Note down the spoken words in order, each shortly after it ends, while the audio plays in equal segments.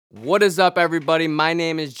What is up, everybody? My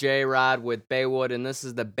name is J-Rod with Baywood, and this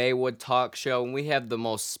is the Baywood Talk Show, and we have the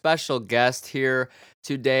most special guest here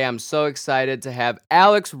today. I'm so excited to have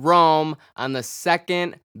Alex Rome on the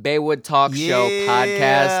second Baywood Talk Show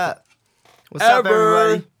podcast What's up,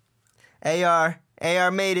 ever. everybody?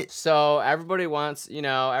 AR made it. So everybody wants,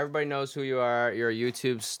 everybody knows who you are. You're a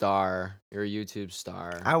YouTube star.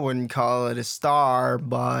 I wouldn't call it a star,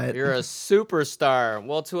 but You're a superstar.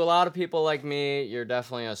 Well, to a lot of people like me, you're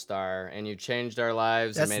definitely a star, and you changed our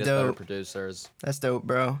lives and That's made us better dope. producers. That's dope,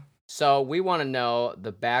 bro. So we want to know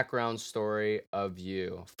the background story of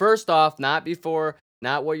you. First off, not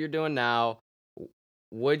what you're doing now.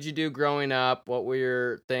 What'd you do growing up? What were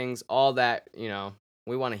your things? All that,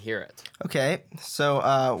 we want to hear it. Okay,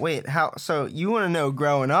 so so you want to know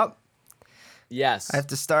growing up? Yes. I have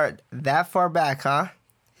to start that far back, huh?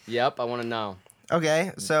 Yep, I want to know.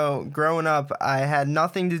 Okay, so growing up, I had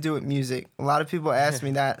nothing to do with music. A lot of people ask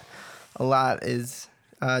me that a lot is,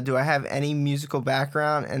 do I have any musical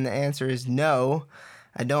background? And the answer is no,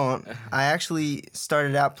 I don't. I actually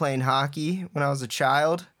started out playing hockey when I was a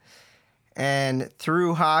child. And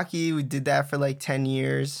through hockey, we did that for like 10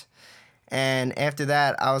 years. And after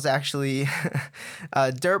that, I was actually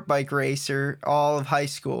a dirt bike racer all of high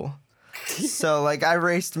school. So like I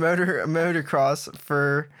raced motocross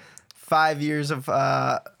for 5 years of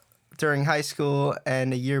during high school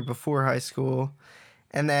and a year before high school.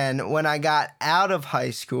 And then when I got out of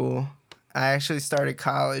high school, I actually started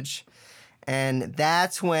college. And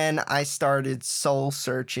that's when I started soul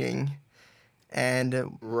searching.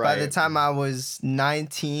 And by the time I was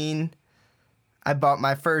 19, I bought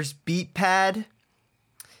my first beat pad.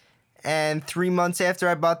 And 3 months after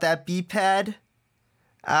I bought that beat pad,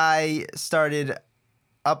 I started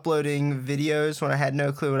uploading videos when I had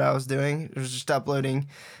no clue what I was doing. It was just uploading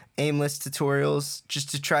aimless tutorials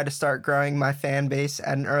just to try to start growing my fan base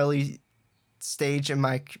at an early stage in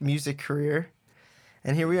my music career.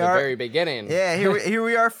 And here we are. The very beginning. Yeah, here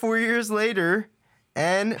we are 4 years later,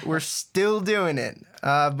 and we're still doing it.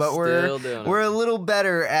 But we're a little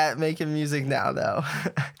better at making music now, though.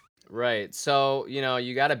 Right. So,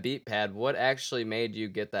 you got a beat pad. What actually made you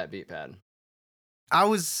get that beat pad? I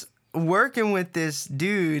was working with this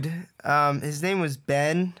dude. His name was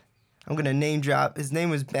Ben. I'm gonna name drop. His name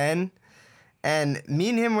was Ben, and me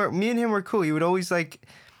and him were cool. He would always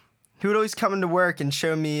come into work and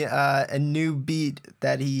show me a new beat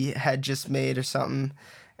that he had just made or something,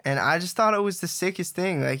 and I just thought it was the sickest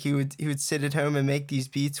thing. Like he would sit at home and make these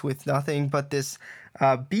beats with nothing but this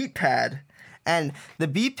beat pad. And the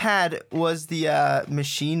beat pad was the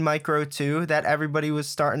Machine Micro 2 that everybody was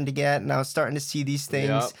starting to get, and I was starting to see these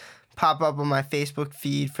things pop up on my Facebook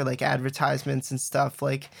feed for like advertisements and stuff.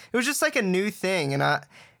 Like it was just like a new thing, and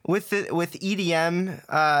with EDM,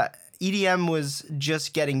 EDM was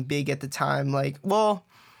just getting big at the time. Like, well,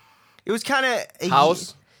 it was kind of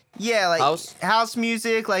house. Yeah, like house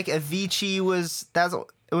music. Like Avicii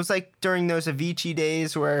it was like during those Avicii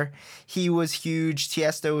days where he was huge,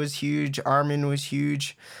 Tiesto was huge, Armin was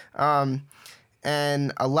huge,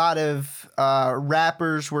 and a lot of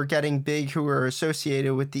rappers were getting big who were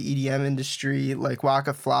associated with the EDM industry, like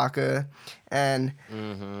Waka Flocka, and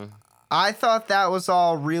I thought that was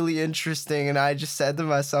all really interesting, and I just said to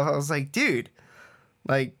myself, I was like, dude,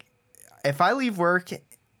 like, if I leave work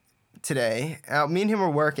today, me and him were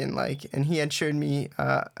working, like, and he had showed me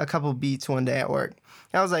a couple beats one day at work.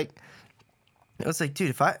 I was like, dude,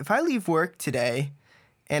 if I leave work today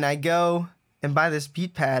and I go and buy this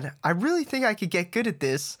beat pad, I really think I could get good at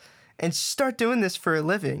this and start doing this for a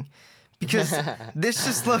living, because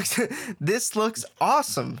this looks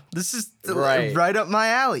awesome. This is right up my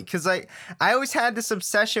alley, because I always had this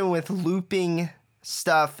obsession with looping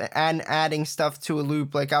stuff and adding stuff to a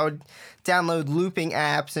loop. Like I would download looping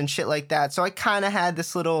apps and shit like that. So I kind of had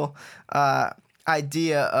this little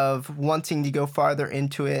idea of wanting to go farther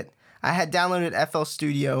into it. I had downloaded FL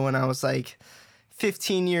Studio when I was like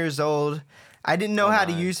 15 years old. I didn't know how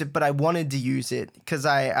to use it, but I wanted to use it because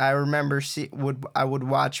I remember I would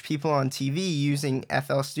watch people on TV using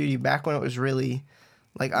FL Studio back when it was really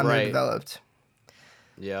like underdeveloped.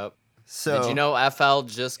 Yep. So did you know FL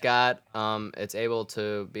just got it's able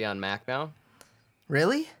to be on Mac now?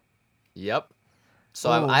 Really? Yep. So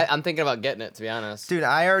I'm thinking about getting it, to be honest. Dude,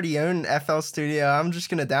 I already own FL Studio. I'm just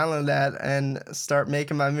gonna download that and start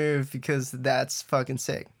making my move because that's fucking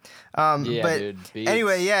sick. Dude. Beats.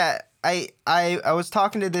 Anyway, yeah, I was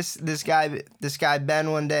talking to this guy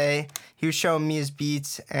Ben one day. He was showing me his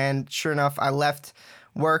beats, and sure enough, I left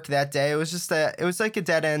work that day. It was like a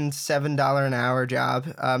dead end $7 an hour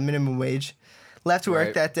job, minimum wage. Left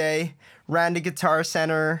work that day, ran to Guitar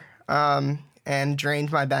Center, and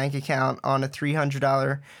drained my bank account on a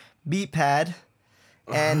 $300 beat pad.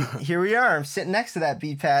 And here we are. I'm sitting next to that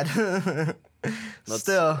beat pad.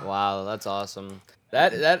 Still. Wow, that's awesome.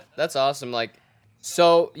 That's awesome. Like,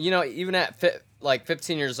 so even at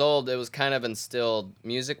 15 years old, it was kind of instilled.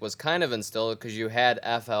 Music was kind of instilled because you had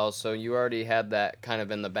FL, so you already had that kind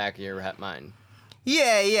of in the back of your mind.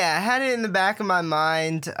 Yeah, I had it in the back of my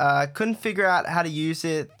mind. Couldn't figure out how to use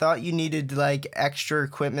it. Thought you needed like extra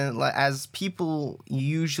equipment, as people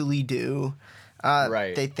usually do.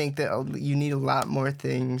 Right. They think that you need a lot more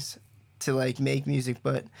things to like make music,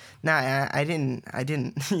 but nah, I didn't. I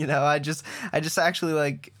just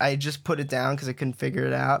actually I just put it down because I couldn't figure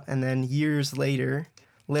it out, and then years later,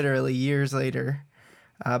 literally years later,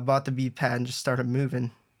 bought the beat pad and just started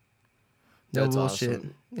moving. No That's bullshit.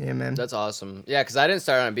 Awesome. Yeah, man. That's awesome. Yeah, because I didn't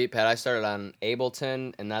start on a beat pad. I started on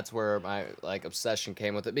Ableton, and that's where my obsession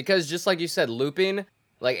came with it. Because just like you said, looping,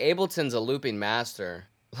 like Ableton's a looping master.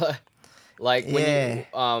 Like when you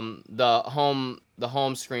the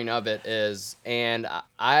home screen of it is, and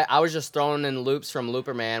I was just throwing in loops from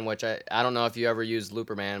Looperman, which I don't know if you ever used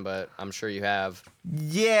Looperman, but I'm sure you have.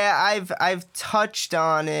 Yeah, I've touched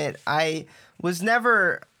on it. I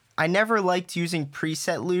never liked using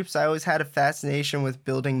preset loops. I always had a fascination with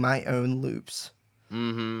building my own loops.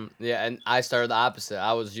 Yeah, and I started the opposite.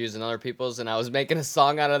 I was using other people's, and I was making a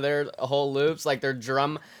song out of their whole loops, like the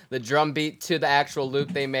drum beat to the actual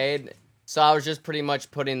loop they made. So I was just pretty much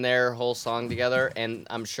putting their whole song together, and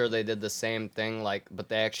I'm sure they did the same thing, but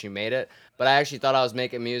they actually made it. But I actually thought I was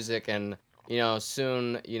making music, and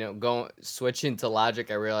soon, switching to Logic,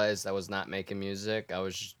 I realized I was not making music. I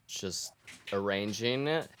was just arranging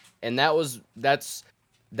it, and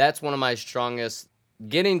that's one of my strongest.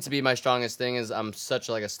 Getting to be my strongest thing is I'm such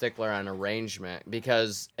a stickler on arrangement,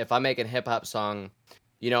 because if I'm making hip hop song,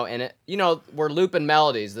 and it, we're looping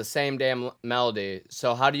melodies, the same damn melody.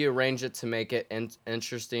 So how do you arrange it to make it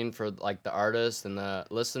interesting for the artist and the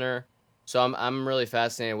listener? So I'm really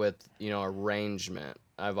fascinated with arrangement.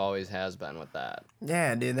 I've always has been with that.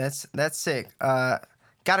 Yeah, dude, that's sick. Got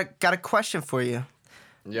a question for you.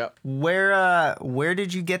 Yep. Where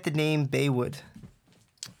did you get the name Baywood?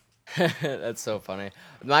 That's so funny.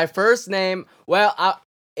 My first name,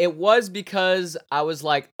 it was because I was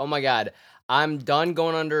like, oh my God, I'm done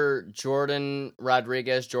going under Jordan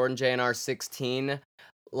Rodriguez, Jordan JNR 16.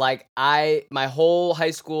 My whole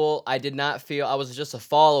high school, I did not feel, I was just a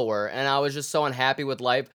follower, and I was just so unhappy with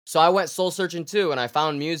life. So I went soul searching too, and I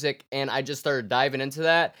found music, and I just started diving into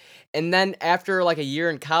that. And then after a year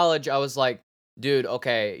in college, I was like, dude,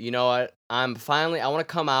 okay, you know what? I want to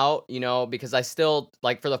come out, because I still,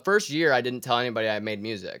 for the first year, I didn't tell anybody I made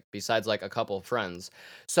music besides a couple of friends.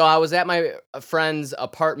 So I was at my friend's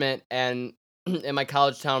apartment and in my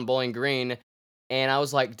college town, Bowling Green. And I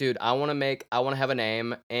was like, dude, I want to have a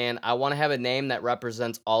name, and I want to have a name that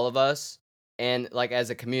represents all of us and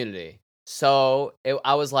as a community. So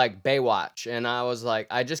I was like Baywatch, and I was like,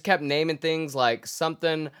 I just kept naming things like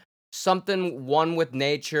something one with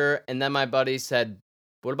nature. And then my buddy said,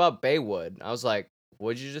 what about Baywood? I was like,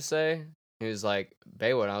 what'd you just say? He was like,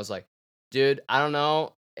 Baywood. I was like, dude, I don't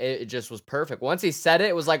know. It just was perfect. Once he said it,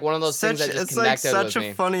 it was one of those things that just connected with me. It's such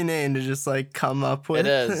a funny name to just come up with.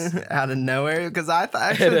 It is. Out of nowhere. Because I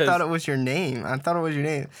actually thought it was your name. I thought it was your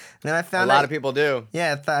name. Then I found out. A lot of people do.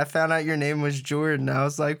 Yeah, I found out your name was Jordan. I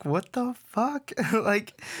was like, what the fuck?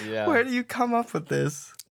 Yeah. Where do you come up with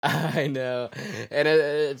this? I know. And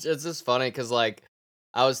it's just funny because I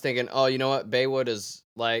was thinking, oh, you know what? Baywood is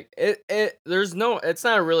it's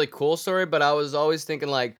not a really cool story, but I was always thinking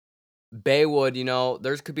Baywood,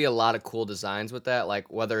 there could be a lot of cool designs with that,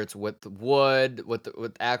 whether it's with wood, with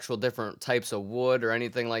actual different types of wood or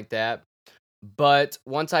anything like that. But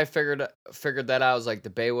once I figured that out, I was the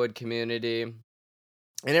Baywood community, and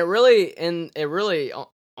it really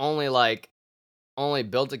only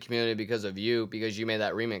built a community because of you, because you made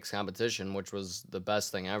that remix competition, which was the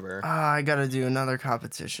best thing ever. I gotta do another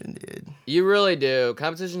competition, dude. You really do.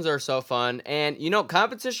 Competitions are so fun. And,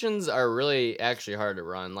 competitions are really actually hard to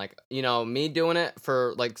run. Me doing it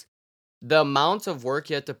for, the amount of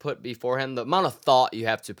work you have to put beforehand, the amount of thought you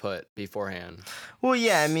have to put beforehand. Well,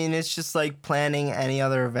 yeah, I mean, it's just like planning any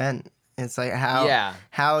other event. It's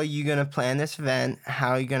how are you going to plan this event? How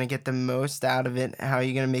are you going to get the most out of it? How are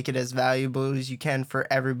you going to make it as valuable as you can for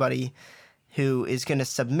everybody who is going to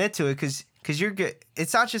submit to it? Because you're good.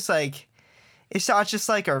 It's not just like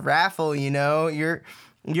a raffle, You're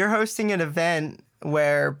hosting an event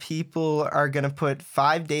where people are going to put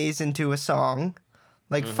 5 days into a song,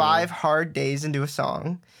 5 hard days into a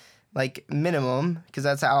song, minimum, because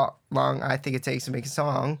that's how long I think it takes to make a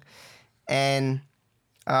song. And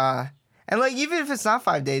And like even if it's not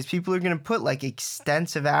 5 days, people are gonna put like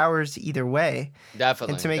extensive hours either way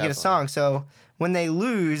Definitely. into making a song. So when they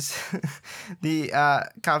lose the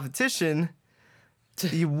competition,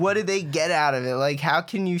 what do they get out of it? Like, how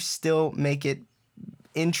can you still make it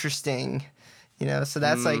interesting? You know, so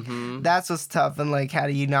that's like that's what's tough. And like, how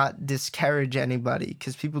do you not discourage anybody?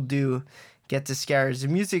 Because people do get discouraged. The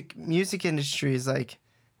music industry is like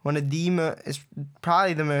one of the is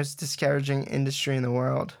probably the most discouraging industry in the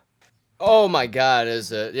world. Oh my God,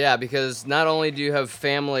 is it? Yeah, because not only do you have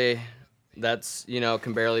family that's,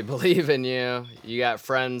 can barely believe in you, you got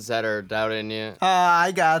friends that are doubting you.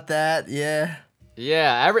 I got that. Yeah.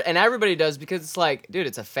 Yeah, everybody does, because it's like, dude,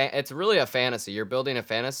 it's really a fantasy. You're building a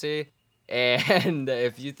fantasy, and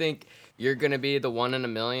if you think you're gonna be the one in a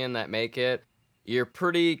million that make it, you're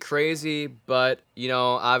pretty crazy. But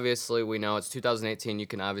obviously, we know it's 2018. You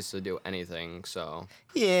can obviously do anything. So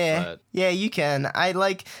yeah, you can.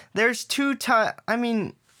 There's two types. I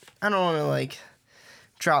mean, I don't want to like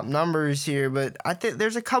drop numbers here, but I think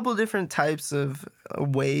there's a couple different types of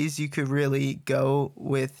ways you could really go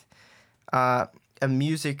with a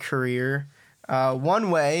music career.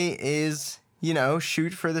 One way is,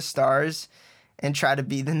 shoot for the stars and try to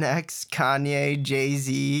be the next Kanye,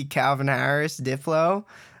 Jay-Z, Calvin Harris, Diplo.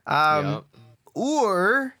 Yep.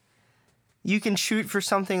 Or you can shoot for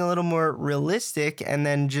something a little more realistic and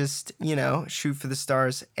then just, shoot for the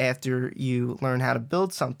stars after you learn how to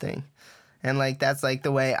build something. And like that's like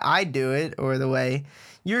the way I do it, or the way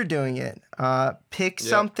you're doing it. Pick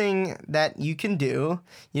something that you can do,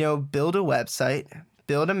 build a website,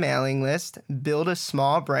 build a mailing list, build a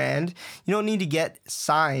small brand. You don't need to get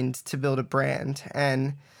signed to build a brand.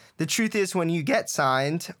 And the truth is, when you get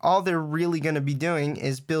signed, all they're really going to be doing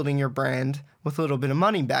is building your brand with a little bit of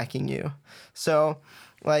money backing you. So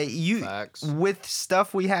like Facts. with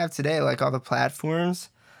stuff we have today, like all the platforms,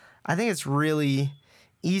 I think it's really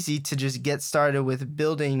easy to just get started with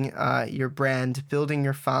building your brand, building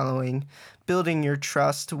your following, building your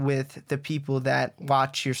trust with the people that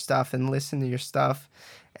watch your stuff and listen to your stuff.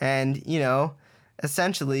 And,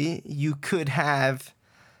 essentially you could have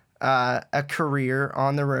a career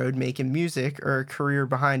on the road making music, or a career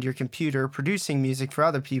behind your computer producing music for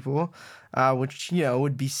other people, which,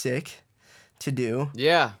 would be sick to do.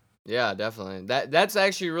 Yeah, definitely. That's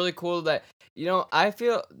actually really cool. That I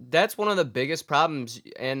feel that's one of the biggest problems,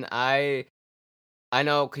 and I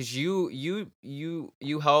know, because you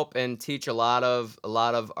help and teach a lot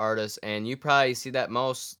of artists, and you probably see that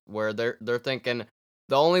most, where they're thinking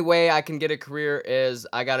the only way I can get a career is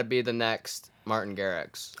I got to be the next Martin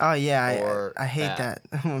Garrix. Oh yeah, Or I hate that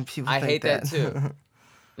when people I think hate that too. that.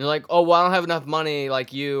 You're like, oh well, I don't have enough money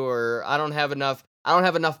like you, or I don't have enough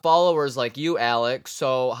followers like you, Alex.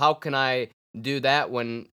 So how can I do that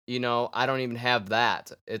when I don't even have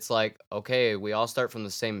that? It's like, okay, we all start from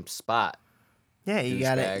the same spot. Yeah, you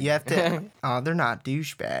have to. Oh, they're not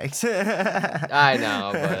douchebags. I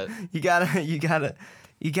know, but you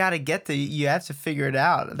gotta get you have to figure it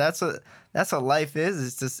out. That's what life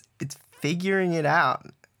is. It's figuring it out.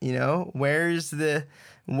 Where's the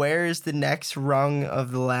next rung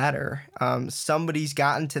of the ladder? Somebody's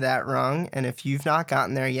gotten to that rung, and if you've not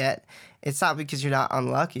gotten there yet, it's not because you're not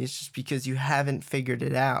unlucky. It's just because you haven't figured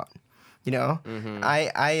it out.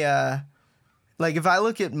 I like, if I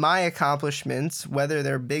look at my accomplishments, whether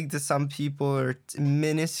they're big to some people or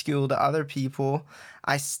minuscule to other people,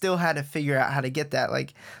 I still had to figure out how to get that.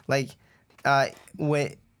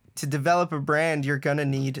 To develop a brand, you're going to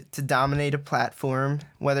need to dominate a platform,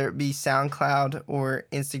 whether it be SoundCloud or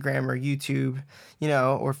Instagram or YouTube,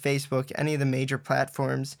 or Facebook, any of the major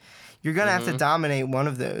platforms. You're going to have to dominate one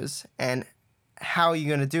of those. And how are you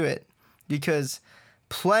going to do it? Because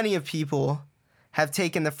plenty of people have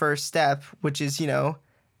taken the first step, which is,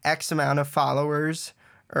 X amount of followers,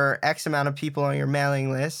 or X amount of people on your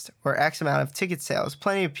mailing list, or X amount of ticket sales.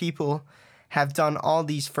 Plenty of people have done all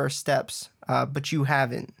these first steps, but you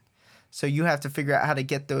haven't. So you have to figure out how to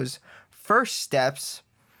get those first steps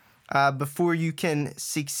before you can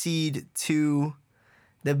succeed to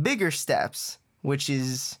the bigger steps, which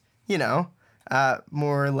is,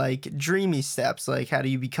 more like dreamy steps. Like, how do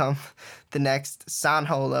you become the next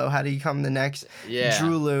Sanholo? How do you become the next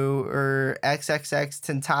Drulu or XXX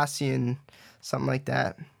Tentacion? Something like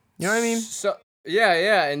that. You know what I mean? So,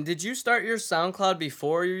 yeah. And did you start your SoundCloud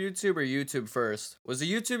before your YouTube, or YouTube first? Was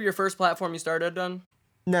the YouTube your first platform you started on?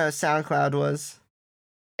 No, SoundCloud was.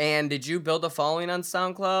 And did you build a following on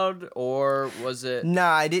SoundCloud, or was it? No,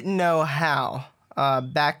 I didn't know how.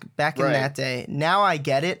 Back in that day. Now I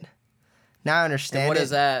get it. Now I understand. And what is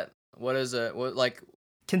that? What is it? What, like,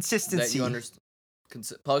 consistency? That you understand?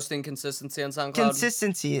 Posting consistency on SoundCloud.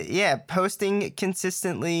 Consistency, yeah, posting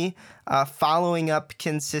consistently, following up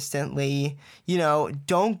consistently.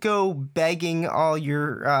 Don't go begging all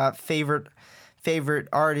your favorite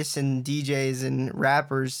artists and DJs and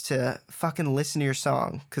rappers to fucking listen to your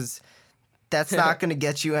song, because that's not gonna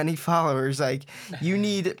get you any followers. Like, you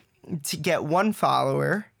need to get one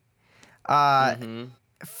follower.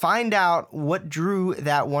 Find out what drew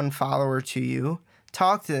that one follower to you.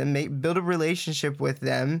 Talk to them, build a relationship with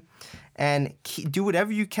them, and do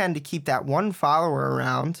whatever you can to keep that one follower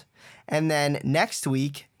around. And then next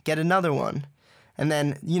week, get another one. And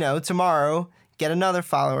then, tomorrow, get another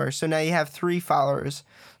follower. So now you have 3 followers.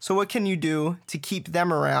 So what can you do to keep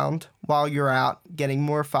them around while you're out getting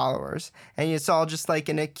more followers? And it's all just like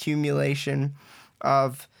an accumulation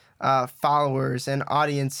of followers and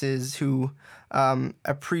audiences who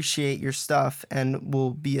appreciate your stuff and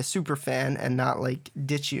will be a super fan and not like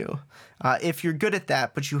ditch you. If you're good at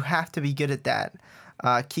that, but you have to be good at that,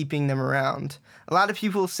 keeping them around. A lot of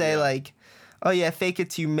people say like, oh yeah, fake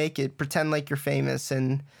it till you make it, pretend like you're famous,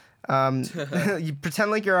 and you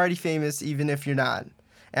pretend like you're already famous even if you're not.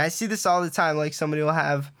 And I see this all the time. Like, somebody will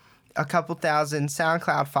have a couple thousand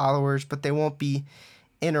SoundCloud followers, but they won't be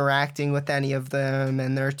interacting with any of them,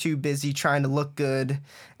 and they're too busy trying to look good.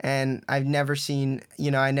 And I never see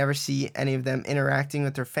any of them interacting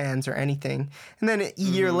with their fans or anything. And then a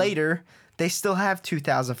year later, they still have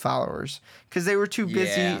 2,000 followers because they were too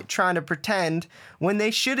busy trying to pretend when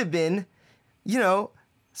they should have been,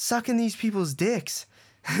 sucking these people's dicks.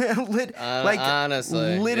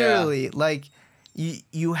 Honestly, literally, like,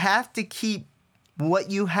 you have to keep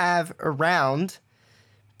what you have around,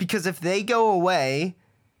 because if they go away,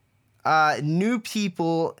 new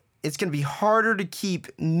people, it's going to be harder to keep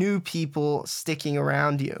new people sticking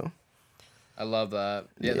around you. I love that.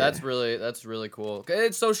 Yeah, that's really cool.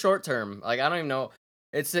 It's so short term. Like, I don't even know.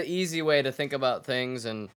 It's the easy way to think about things,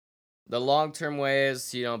 and the long term way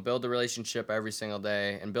is, build a relationship every single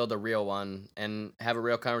day and build a real one and have a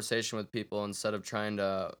real conversation with people instead of trying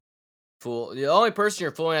to fool. The only person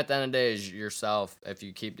you're fooling at the end of the day is yourself if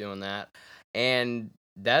you keep doing that. And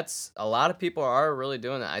that's, a lot of people are really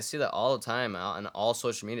doing that. I see that all the time out on all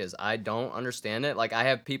social medias. I don't understand it. Like, I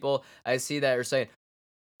have people I see that are saying,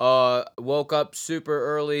 woke up super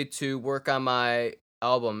early to work on my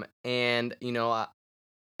album, and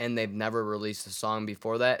and they've never released a song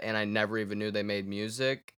before that, and I never even knew they made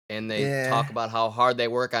music, and they talk about how hard they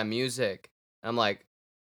work on music. I'm like,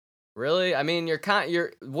 really? I mean,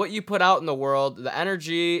 you're what you put out in the world, the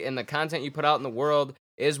energy and the content you put out in the world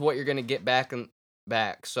is what you're gonna get back.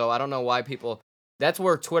 So I don't know why people. That's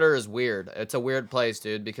where Twitter is weird. It's a weird place,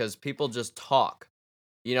 dude, because people just talk.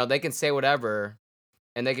 They can say whatever,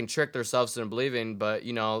 and they can trick themselves into believing, but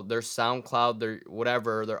their SoundCloud, their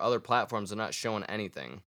whatever, their other platforms are not showing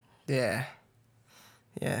anything. Yeah.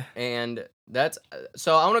 And that's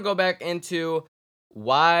so. I want to go back into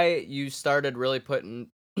why you started really putting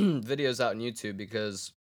videos out on YouTube,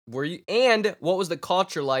 because and what was the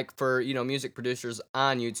culture like for music producers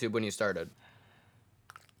on YouTube when you started?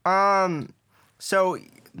 So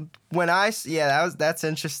when that's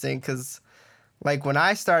interesting, because like when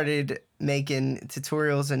I started making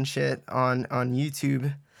tutorials and shit on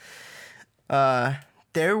YouTube,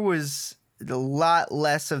 there was a lot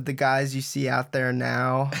less of the guys you see out there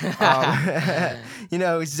now.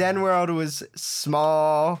 Zen World was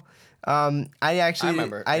small. I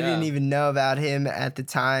remember, I didn't even know about him at the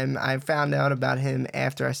time. I found out about him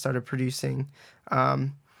after I started producing.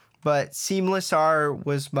 But Seamless R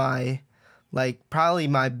was probably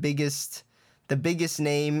the biggest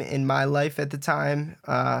name in my life at the time.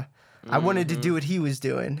 I wanted to do what he was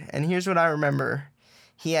doing. And here's what I remember.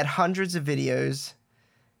 He had hundreds of videos,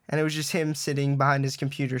 and it was just him sitting behind his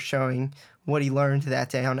computer showing what he learned that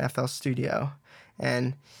day on FL Studio.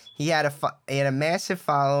 And he had a massive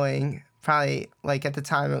following. Probably, like, at the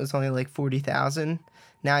time it was only like 40,000.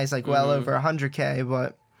 Now he's like well over 100K,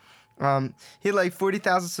 but he had like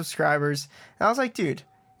 40,000 subscribers. And I was like, dude,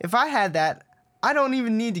 if I had that, I don't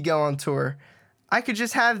even need to go on tour. I could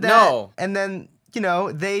just have that. No. And then,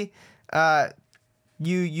 they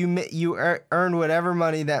you earn whatever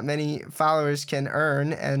money that many followers can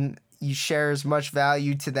earn, and you share as much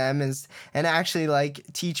value to them and actually like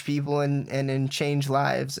teach people and change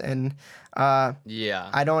lives. And I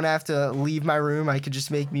don't have to leave my room. I could just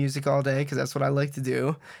make music all day because that's what I like to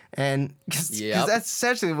do, and because that's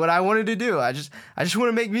essentially what I wanted to do. I just want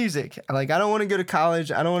to make music. Like, I don't want to go to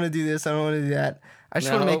college. I don't want to do this. I don't want to do that. I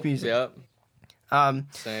just want to make music. Yep.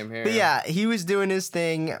 Same here. But yeah, he was doing his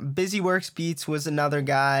thing. Busy Works Beats was another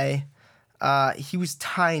guy. He was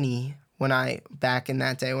tiny back in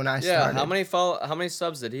that day when I Yeah, started. how many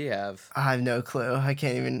subs did he have? I have no clue. I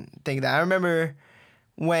can't even think of that. I remember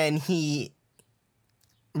when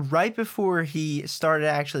right before he started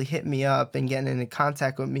actually hitting me up and getting into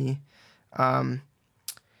contact with me,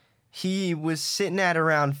 he was sitting at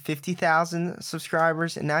around 50,000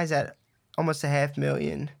 subscribers, and now he's at almost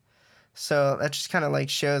 500,000. So that just kind of like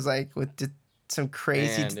shows like with some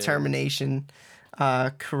crazy Man, dude. determination,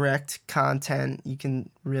 correct content, you can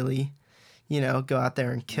really, go out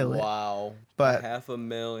there and kill it. Wow. But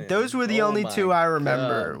 500,000. those were the Oh only my two I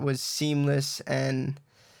remember God. was Seamless and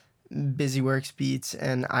Busy Works Beats,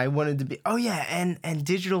 and I wanted to be and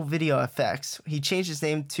Digital Video Effects. He changed his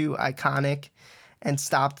name to Iconic and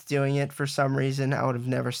stopped doing it for some reason. I would have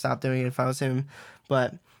never stopped doing it if I was him,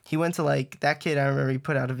 but he went to like that kid. I remember he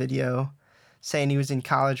put out a video saying he was in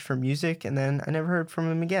college for music, and then I never heard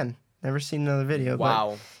from him again. Never seen another video.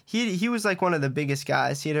 Wow. But he was like one of the biggest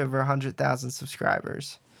guys. He had over 100,000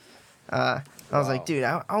 subscribers. I was like, dude,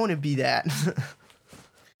 I want to be that.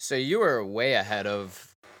 So you were way ahead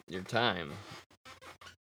of your time.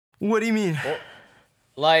 What do you mean? Well,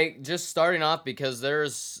 like just starting off, because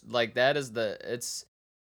there's like it's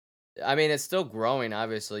still growing.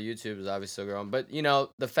 Obviously YouTube is obviously still growing, but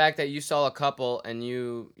the fact that you saw a couple and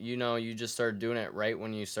you just started doing it right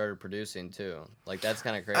when you started producing too, like that's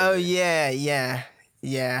kind of crazy. Oh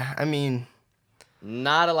yeah. I mean,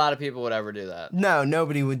 not a lot of people would ever do that. No,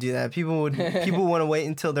 nobody would do that. People want to wait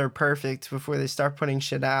until they're perfect before they start putting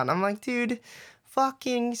shit out. And I'm like, dude,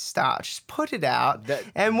 fucking stop. Just put it out.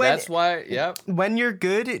 That's why, yep. When you're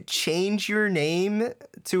good, change your name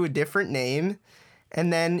to a different name,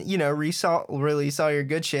 and then, release all your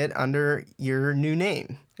good shit under your new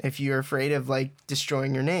name if you're afraid of, like,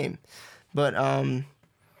 destroying your name. But,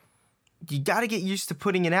 you got to get used to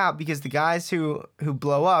putting it out, because the guys who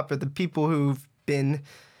blow up are the people who've been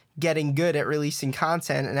getting good at releasing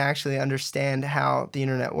content and actually understand how the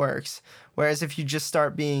internet works. Whereas if you just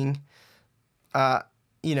start being,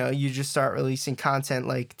 you just start releasing content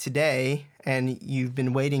like today and you've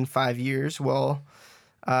been waiting 5 years, well,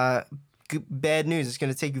 bad news. It's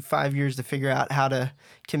going to take you 5 years to figure out how to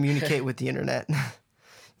communicate with the internet. You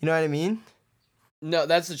know what I mean? No,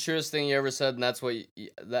 that's the truest thing you ever said, and that's what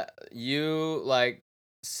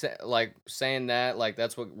saying that, like,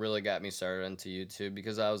 that's what really got me started into YouTube,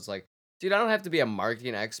 because I was like, dude, I don't have to be a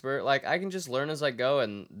marketing expert. Like, I can just learn as I go,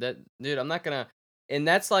 and dude, I'm not gonna. And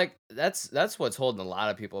that's like that's what's holding a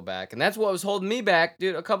lot of people back, and that's what was holding me back,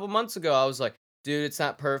 dude. A couple months ago, I was like, dude, it's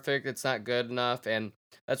not perfect, it's not good enough, and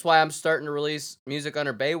that's why I'm starting to release music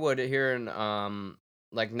under Baywood here in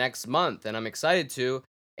like next month, and I'm excited to.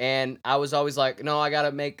 And I was always like, no, I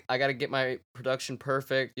gotta get my production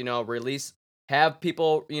perfect, have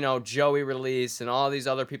people, Joey release and all these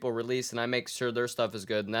other people release, and I make sure their stuff is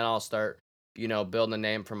good, and then I'll start, building a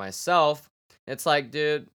name for myself. It's like,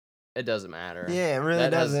 dude, it doesn't matter. Yeah, it really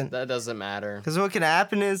doesn't. That doesn't matter. Because what can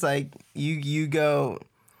happen is, like, you go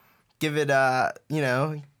give it,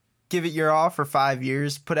 give it your all for 5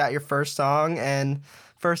 years, put out your first song, and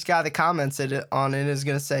first guy that comments on it is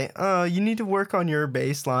going to say, oh, you need to work on your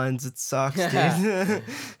bass lines. It sucks, dude.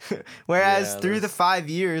 Whereas through the 5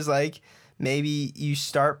 years, like, maybe you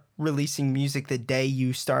start releasing music the day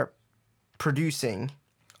you start producing.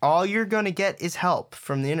 All you're going to get is help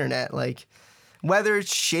from the internet. Like, whether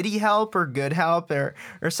it's shitty help or good help, or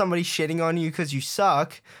somebody shitting on you because you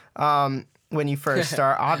suck when you first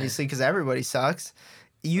start, obviously, because everybody sucks.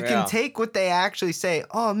 You can take what they actually say.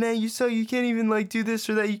 Oh man, you can't even like do this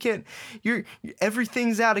or that. You can't.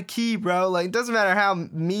 Everything's out of key, bro. Like, it doesn't matter how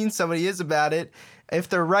mean somebody is about it. If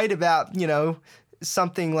they're right about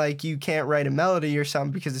something, like you can't write a melody or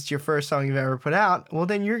something because it's your first song you've ever put out, well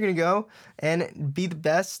then you're gonna go and be the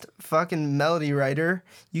best fucking melody writer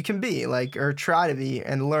you can be, like, or try to be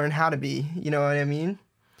and learn how to be. You know what I mean?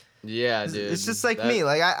 Yeah, dude. It's just like me.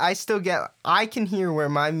 Like I can hear where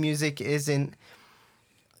my music isn't.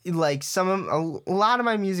 Like a lot of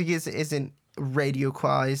my music isn't radio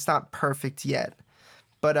quality. It's not perfect yet,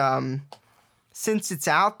 but since it's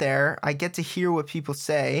out there, I get to hear what people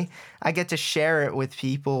say. I get to share it with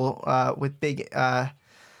people with big opinions.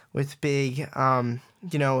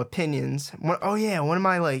 One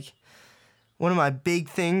of my big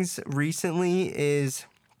things recently is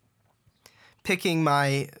picking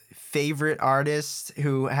my favorite artists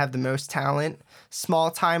who have the most talent.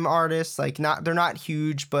 Small time artists, like, they're not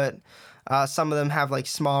huge, but some of them have like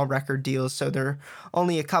small record deals, so they're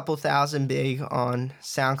only a couple thousand big on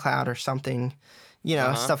SoundCloud or something,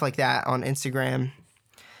 stuff like that on Instagram.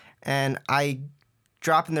 And I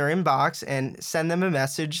drop in their inbox and send them a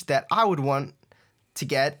message that I would want to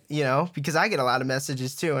get, you know, because I get a lot of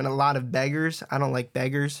messages too, and a lot of beggars. I don't like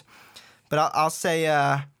beggars, but I'll say,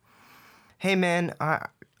 hey man,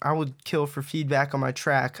 I would kill for feedback on my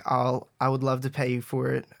track. I would love to pay you for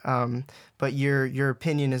it. But your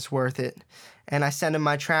opinion is worth it. And I send them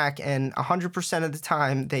my track, and 100% of the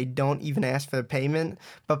time they don't even ask for the payment.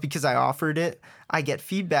 But because I offered it, I get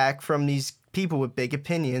feedback from these people with big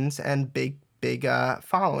opinions and big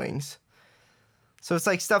followings. So it's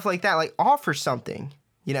like stuff like that, like offer something,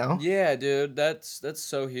 you know? Yeah, dude, that's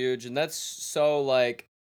so huge, and that's so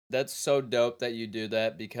dope that you do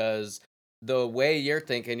that, because the way you're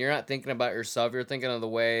thinking, you're not thinking about yourself, you're thinking of the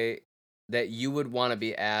way that you would want to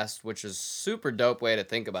be asked, which is super dope way to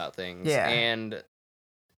think about things. Yeah. And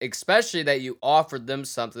especially that you offered them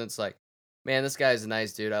something that's like, man, this guy's a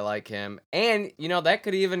nice dude, I like him. And that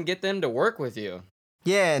could even get them to work with you.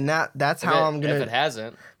 Yeah, and that's how I'm If gonna. it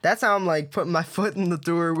hasn't. That's how I'm like putting my foot in the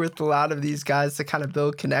door with a lot of these guys to kind of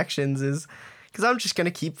build connections, is because I'm just gonna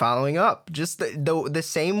keep following up, just the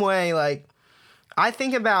same way. Like I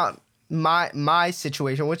think about my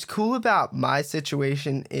situation. What's cool about my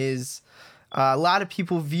situation is a lot of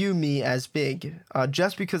people view me as big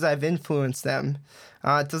just because I've influenced them.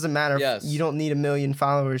 It doesn't matter if you Yes. don't need 1 million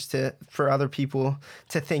followers for other people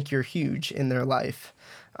to think you're huge in their life.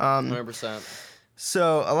 100%.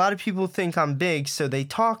 So a lot of people think I'm big, so they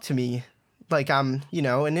talk to me like I'm, you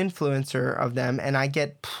know, an influencer of them, and I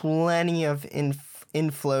get plenty of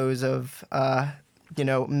inflows of, you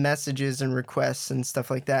know, messages and requests and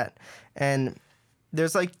stuff like that. And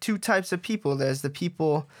there's like two types of people. There's the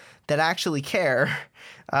people that actually care,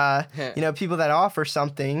 you know, people that offer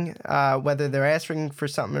something, whether they're asking for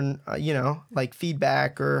something, you know, like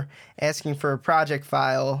feedback or asking for a project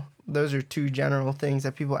file. Those are two general things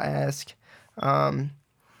that people ask.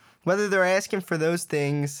 Whether they're asking for those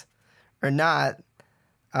things or not,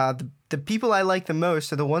 the people I like the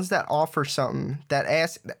most are the ones that offer something, that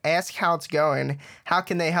ask how it's going, how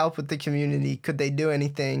can they help with the community, could they do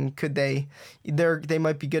anything, could they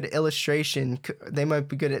might be good at illustration, they might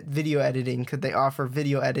be good at video editing, could they offer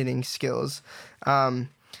video editing skills, and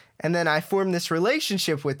then I form this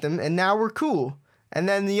relationship with them, and now we're cool. And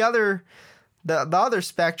then the other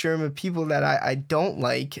spectrum of people that I don't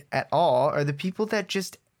like at all are the people that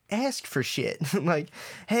just ask for shit. Like,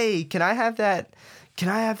 hey, can I have that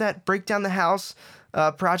break down the house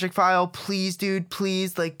project file, please, dude,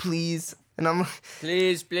 please, like, please. And I'm like,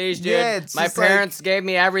 Please, dude. Yeah, it's my just parents gave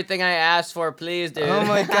me everything I asked for. Please, dude. oh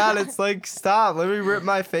my god, it's like, stop. Let me rip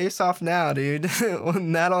my face off now, dude.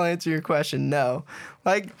 And that'll answer your question. No.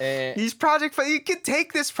 Like, these project files, you could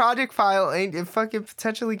take this project file and it fucking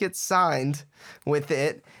potentially get signed with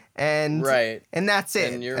it. And Right. And that's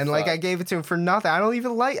it. And like, I gave it to him for nothing. I don't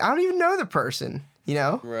even know the person, you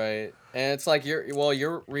know? Right. And it's like your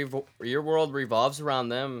world revolves around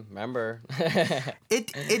them, remember?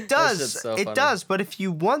 It does. So it funny. does, but if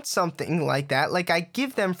you want something like that, like, I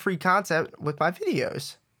give them free content with my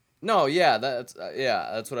videos. No, yeah, that's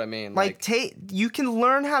what I mean. Like, you can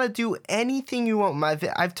learn how to do anything you want.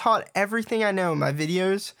 I've taught everything I know in my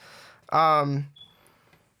videos.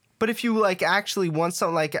 But if you like actually want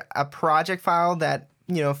something like a project file that,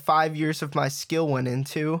 you know, 5 years of my skill went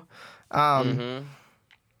into,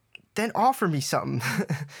 then offer me something.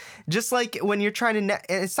 Just like when you're trying to,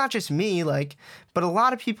 and it's not just me, like, but a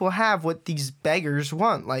lot of people have what these beggars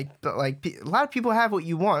want. Like a lot of people have what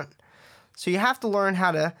you want. So you have to learn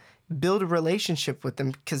how to build a relationship with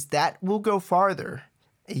them, because that will go farther.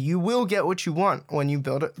 You will get what you want when you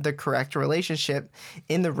build the correct relationship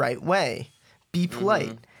in the right way. Be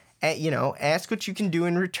polite. You know, ask what you can do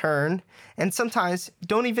in return, and sometimes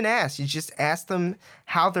don't even ask. You just ask them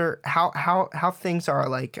how things are.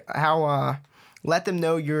 Like, let them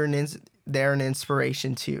know they're an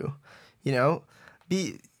inspiration too. You know,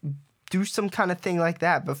 do some kind of thing like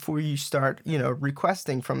that before you start, you know,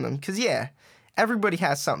 requesting from them. Because yeah, everybody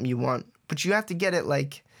has something you want, but you have to get it,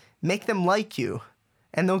 like, make them like you,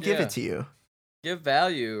 and they'll give it to you. Give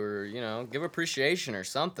value, or, you know, give appreciation or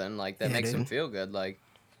something like that, makes them feel good. Like,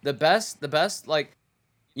 the best, like,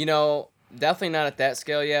 you know, definitely not at that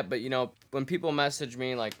scale yet, but, you know, when people message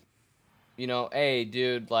me, like, you know, hey,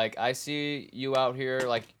 dude, like, I see you out here,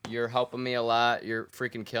 like, you're helping me a lot, you're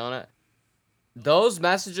freaking killing it. Those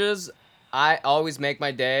messages, I always make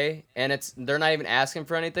my day, and they're not even asking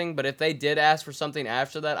for anything, but if they did ask for something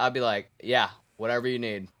after that, I'd be like, yeah, whatever you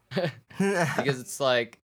need. Because it's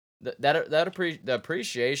like, the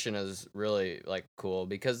appreciation is really, like, cool,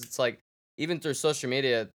 because it's like, even through social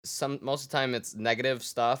media, most of the time it's negative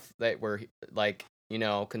stuff that we're, like, you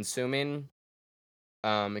know, consuming,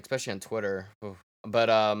 especially on Twitter. But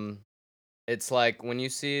it's like when you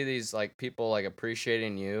see these like people like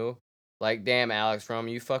appreciating you, like damn Alex Rome,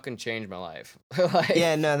 you fucking changed my life. Yeah,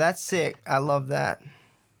 like no, that's sick. I love that.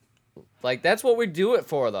 like that's what we do it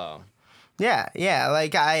for though. Yeah, yeah.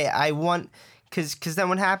 Like I want, cause then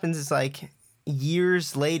what happens is like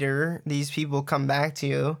years later, these people come back to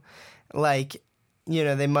you, like,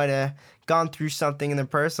 they might have gone through something in their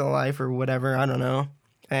personal life or whatever. I don't know,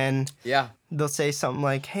 and Yeah. they'll say something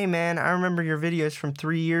like, "Hey man, I remember your videos from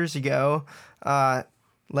 3 years ago. Uh,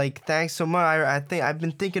 like thanks so much. I think I've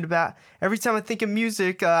been thinking about every time I think of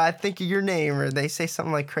music, I think of your name." Or they say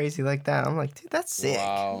something like crazy like that. I'm like, dude, that's sick.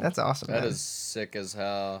 Wow. That's awesome, That man. is sick as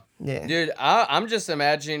hell. Yeah. Dude, I'm just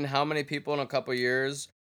imagining how many people in a couple years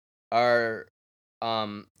are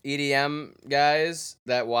EDM guys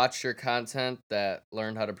that watch your content that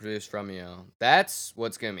learned how to produce from you. That's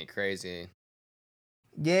what's gonna be crazy.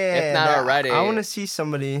 If Yeah, not that I want already, to see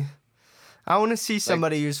somebody. I want to see like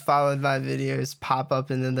somebody who's followed my videos pop up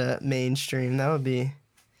into the mainstream. That would be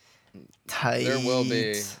there will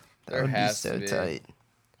be. tight. That There would be has to so be. tight.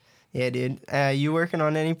 Yeah, dude. You working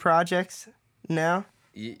on any projects now?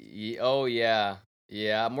 Oh yeah.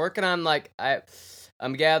 Yeah, I'm working on like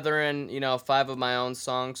I'm gathering, 5 of my own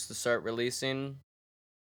songs to start releasing.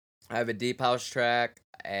 I have a deep house track,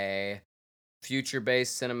 a future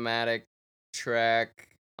bass cinematic track,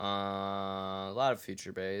 a lot of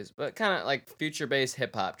future bass, but kind of like future bass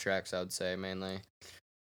hip hop tracks, I would say mainly.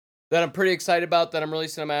 That I'm pretty excited about that I'm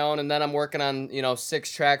releasing on my own, and then I'm working on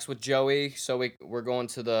 6 tracks with Joey. So we're going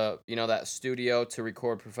to the that studio to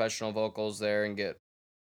record professional vocals there and get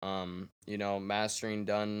mastering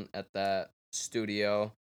done at that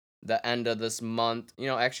studio the end of this month.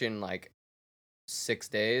 Actually in like 6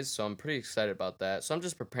 days. So I'm pretty excited about that. So I'm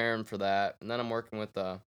just preparing for that, and then I'm working with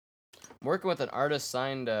an artist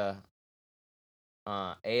signed to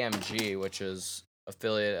AMG, which is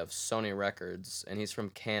affiliate of Sony Records, and he's from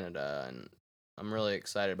Canada, and I'm really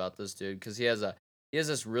excited about this dude because he has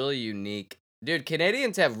this really unique dude.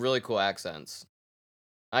 Canadians have really cool accents.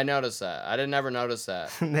 I noticed that. I didn't ever notice that.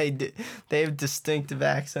 They have distinctive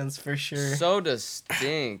accents for sure. So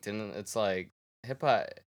distinct, and it's like hip hop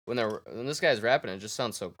when this guy's rapping, it just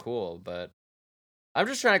sounds so cool. But I'm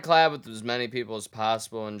just trying to collab with as many people as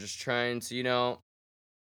possible, and just trying to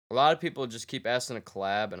a lot of people just keep asking to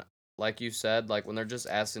collab, and like you said, like when they're just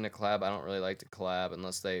asking to collab, I don't really like to collab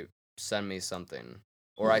unless they send me something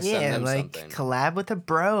or I send Yeah, them like something. collab with a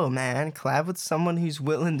bro, man. Collab with someone who's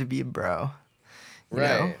willing to be a bro. You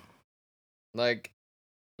know? Right. Like,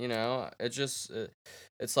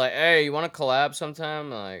 it's like, hey, you want to collab sometime?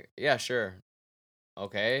 Like, yeah, sure.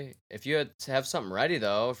 Okay. If you had to have something ready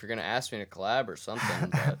though, if you're gonna ask me to collab or something,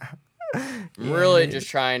 but I'm Yeah, really dude. just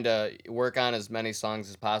trying to work on as many songs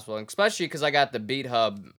as possible, and especially because I got the Beat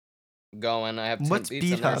Hub going. I have 10 What's beats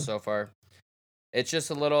Beat on there Hub? so far. It's just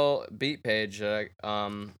a little beat page, and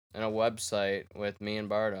a website with me and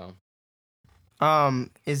Bardo.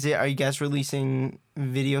 Are you guys releasing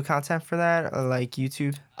video content for that or like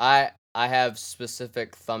YouTube? I have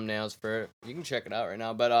specific thumbnails for it. You can check it out right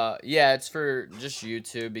now. But yeah, it's for just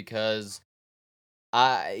YouTube because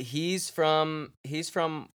he's from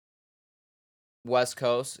West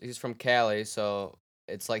Coast. He's from Cali, so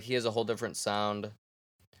it's like he has a whole different sound.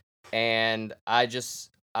 And I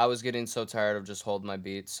was getting so tired of just holding my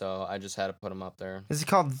beats, so I just had to put him up there. Is it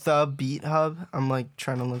called The Beat Hub? I'm like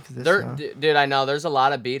trying to look at this There, now. dude, I know there's a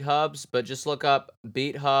lot of beat hubs, but just look up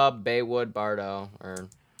Beat Hub Baywood Bardo, or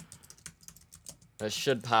it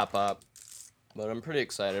should pop up. But I'm pretty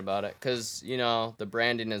excited about it because the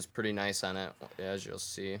branding is pretty nice on it, as you'll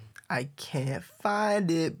see. I can't find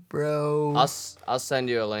it, bro. I'll send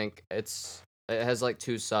you a link. It has like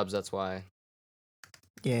 2 subs. That's why.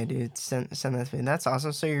 Yeah, dude, send that to me. That's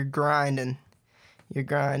awesome. So you're grinding. You're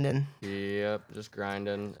grinding. Yep, just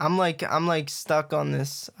grinding. I'm like stuck on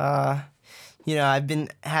this. I've been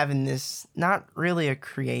having this not really a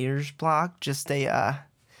creator's block, just a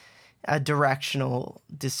directional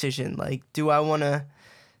decision. Like, do I want to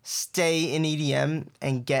stay in EDM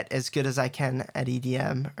and get as good as I can at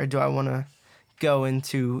EDM, or do I want to go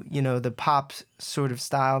into the pop sort of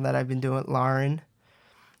style that I've been doing at Lauren,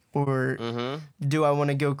 or Mm-hmm. do I want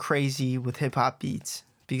to go crazy with hip hop beats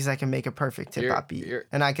because I can make a perfect hip hop beat You're.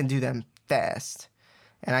 and I can do them fast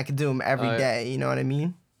and I can do them every Uh, day. You know what I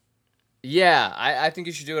mean? yeah, I think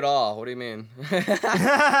you should do it all. What do you mean?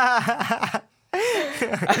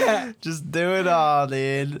 Just do it all,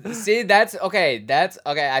 dude. See, that's okay. That's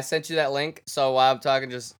okay. I sent you that link. So while I'm talking,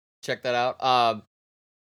 just check that out.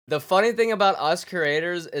 The funny thing about us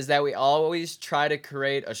creators is that we always try to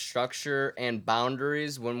create a structure and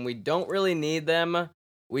boundaries when we don't really need them.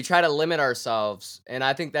 we try to limit ourselves, and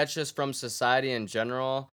I think that's just from society in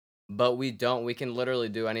general, but we don't. We can literally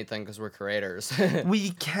do anything because we're creators.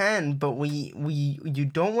 We can, but you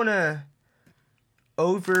don't want to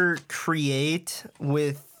over create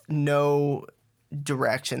with no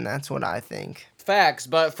direction. That's what I think. Facts,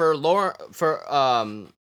 but for Lauren,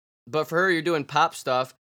 but for her, you're doing pop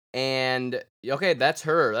stuff, and okay, that's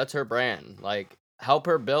her. That's her brand. Like, help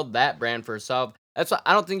her build that brand for herself. That's what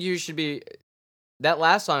I don't think you should be. That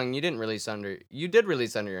last song you didn't release under. You did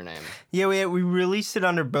release under your name. Yeah, we released it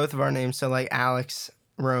under both of our names. So like Alex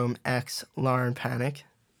Rome X Lauren Panic.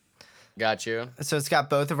 Got you. So it's got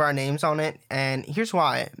both of our names on it, and here's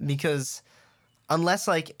why: because unless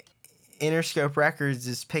like Interscope Records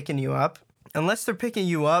is picking you up, unless they're picking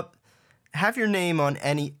you up, have your name on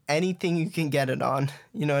anything you can get it on.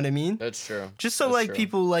 You know what I mean? That's true. Just so That's like true.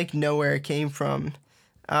 people like know where it came from.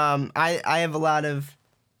 I have a lot of,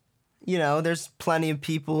 there's plenty of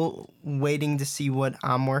people waiting to see what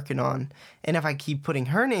I'm working on, and if I keep putting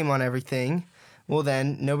her name on everything, well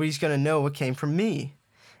then nobody's gonna know what came from me.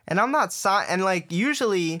 And I'm not and like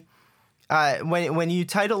usually, when you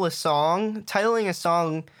titling a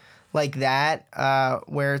song like that,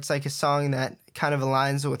 where it's like a song that kind of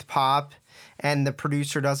aligns with pop, and the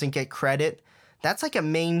producer doesn't get credit, that's like a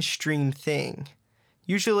mainstream thing.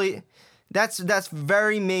 Usually, that's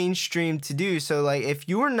very mainstream to do. So like, if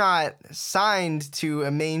you're not signed to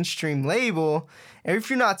a mainstream label, or if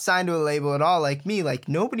you're not signed to a label at all, like me, like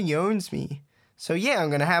nobody owns me. So yeah, I'm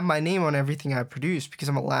gonna have my name on everything I produce because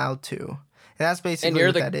I'm allowed to, and that's basically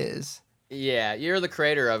what that is. Yeah, you're the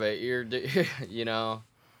creator of it. You're,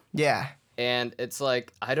 Yeah. And it's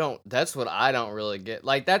like that's what I don't really get.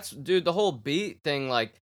 Like dude, the whole beat thing.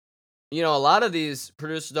 Like, a lot of these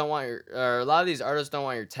producers don't want or a lot of these artists don't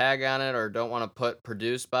want your tag on it or don't want to put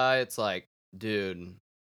produced by. It's like, dude,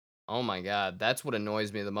 oh my god, that's what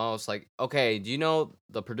annoys me the most. Like, okay, do you know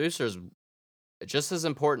the producer's just as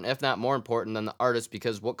important, if not more important, than the artist,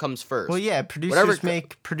 because what comes first? Well, yeah, producers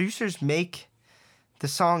make the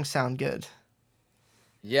song sound good.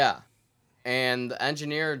 Yeah, and the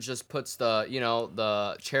engineer just puts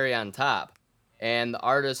the cherry on top, and the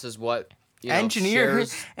artist is what engineer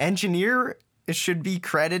shares. should be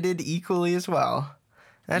credited equally as well.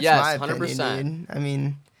 That's Yes, my 100%. opinion, dude. I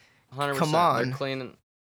mean, 100%. come on. They're cleaning.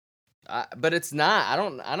 But it's not.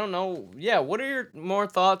 I don't know. Yeah, what are your more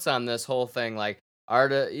thoughts on this whole thing? Like,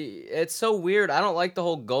 it's so weird. I don't like the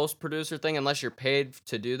whole ghost producer thing unless you're paid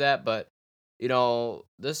to do that. But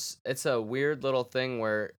it's a weird little thing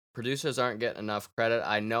where producers aren't getting enough credit.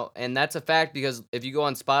 I know, and that's a fact because if you go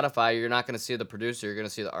on Spotify, you're not going to see the producer. You're going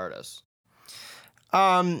to see the artist.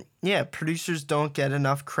 Yeah, producers don't get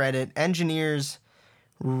enough credit. Engineers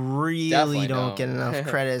really Definitely don't get enough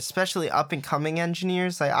credit, especially up and coming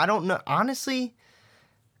engineers. Like, I don't know, honestly,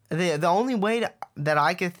 the only way that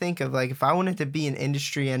I could think of, like, if I wanted to be an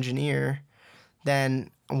industry engineer,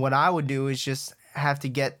 then what I would do is just have to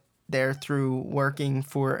get there through working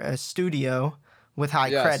for a studio with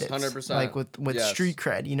high credits, 100%. like with street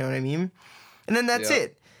cred, you know what I mean? And then that's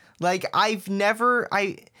it. Like,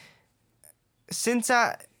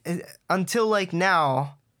 until like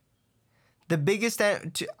now, the biggest,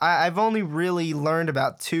 I've only really learned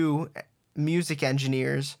about 2 music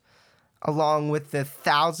engineers, along with the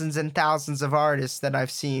thousands and thousands of artists that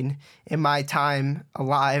I've seen in my time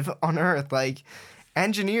alive on Earth. Like,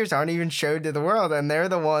 engineers aren't even showed to the world, and they're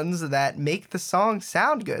the ones that make the song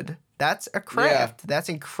sound good. That's a craft. Yeah. That's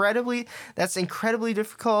incredibly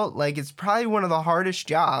difficult. Like, it's probably one of the hardest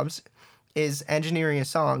jobs is engineering a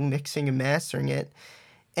song, mixing and mastering it.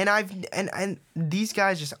 And these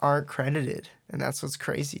guys just aren't credited, and that's what's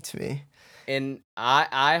crazy to me. And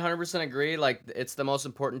I 100% agree. Like, it's the most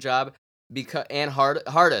important job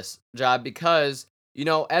hardest job because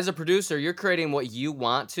as a producer, you're creating what you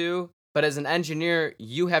want to, but as an engineer,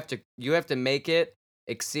 you have to make it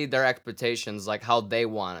exceed their expectations, like how they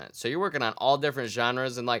want it. So you're working on all different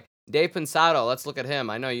genres, and like Dave Pensado, let's look at him.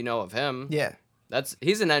 I know you know of him. Yeah,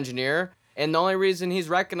 he's an engineer. And the only reason he's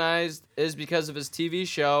recognized is because of his TV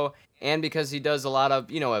show and because he does a lot of,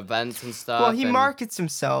 events and stuff. Well, he markets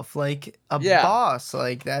himself like a boss.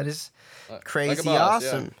 Like, that is crazy like boss,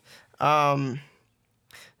 awesome.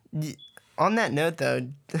 Yeah. On that note, though,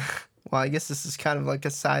 well, I guess this is kind of like a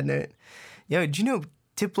side note. Yo, did you know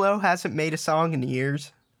Diplo hasn't made a song in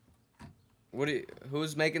years?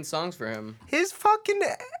 Who's making songs for him? His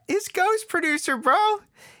ghost producer, bro.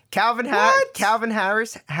 Calvin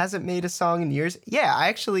Harris hasn't made a song in years. Yeah,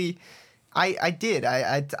 I did.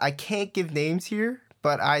 I can't give names here,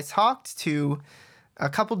 but I talked to a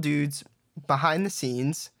couple dudes behind the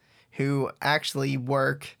scenes who actually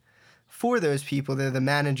work for those people. They're the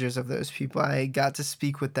managers of those people. I got to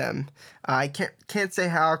speak with them. I can't say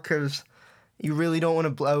how because you really don't want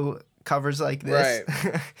to blow covers like this.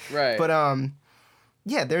 Right. But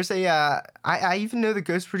yeah, there's a I even know the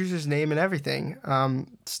ghost producer's name and everything.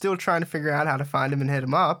 Still trying to figure out how to find him and hit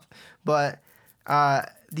him up. But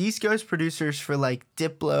these ghost producers for like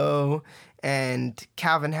Diplo and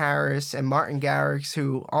Calvin Harris and Martin Garrix,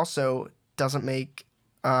 who also doesn't make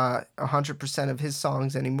 100% of his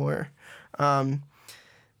songs anymore.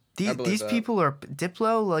 These people are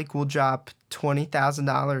Diplo like will drop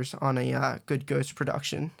 $20,000 on a good ghost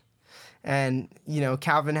production. And,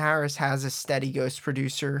 Calvin Harris has a steady ghost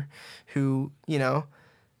producer who,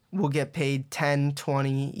 will get paid 10,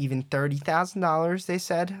 20, even $30,000, they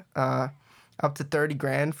said, up to 30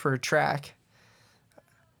 grand for a track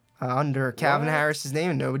under Calvin Harris's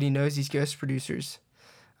name, and nobody knows these ghost producers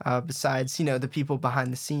besides, the people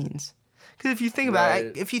behind the scenes. Because if you think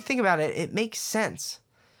about it, it makes sense.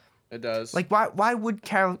 It does. Like, why would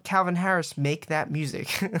Calvin Harris make that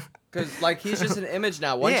music? Because, like, he's just an image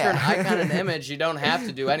now. Once you're an icon and image, you don't have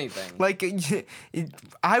to do anything. Like,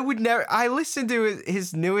 I would never... I listened to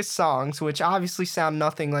his newest songs, which obviously sound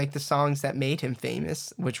nothing like the songs that made him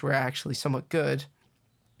famous, which were actually somewhat good.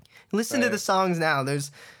 Listen to the songs now.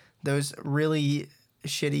 Those really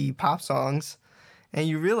shitty pop songs, and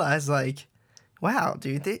you realize, like, wow,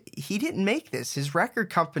 dude, he didn't make this. His record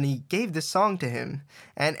company gave this song to him,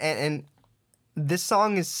 and this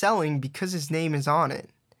song is selling because his name is on it.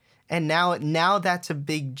 And now that's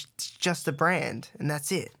just a brand, and that's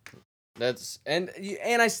it. And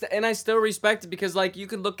I still respect it because, like, you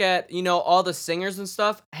could look at all the singers and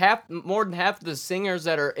stuff. More than half of the singers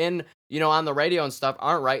that are in on the radio and stuff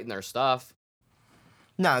aren't writing their stuff.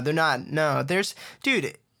 No, they're not. No,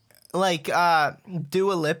 dude, like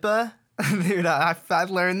Dua Lipa. Dude,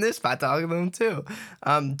 I've learned this by talking to them too.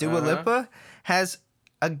 Dua Lipa has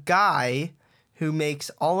a guy who makes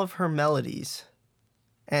all of her melodies.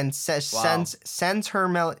 And sends her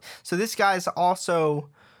melody. So this guy's also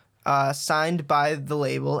signed by the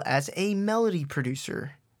label as a melody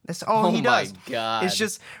producer. That's all he does. Oh my God! It's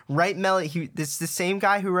just write melody. It's the same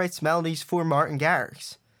guy who writes melodies for Martin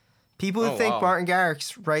Garrix. People who think Martin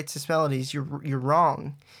Garrix writes his melodies, you're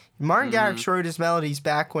wrong. Martin Garrix wrote his melodies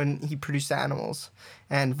back when he produced Animals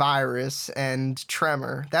and Virus and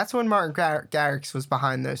Tremor. That's when Martin Garrix was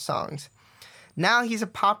behind those songs. Now he's a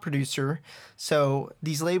pop producer, so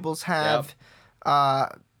these labels have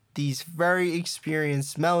these very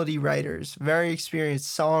experienced melody writers, very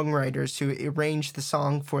experienced songwriters who arrange the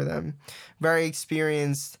song for them, very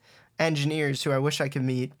experienced engineers who I wish I could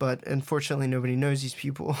meet, but unfortunately nobody knows these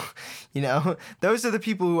people. Those are the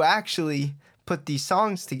people who actually put these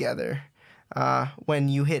songs together when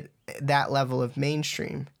you hit that level of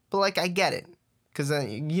mainstream. But, like, I get it, because,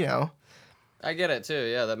 I get it too.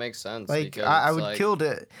 Yeah, that makes sense. Like, I would kill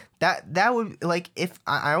to that would, like, if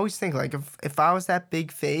I always think, like, if I was that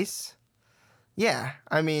big face, yeah,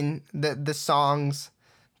 I mean the songs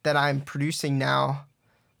that I'm producing now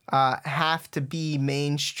have to be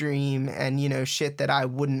mainstream and shit that I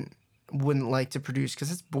wouldn't like to produce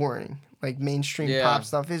because it's boring. Like, mainstream pop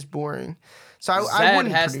stuff is boring, so I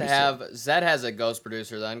wouldn't produce it. Zed has a ghost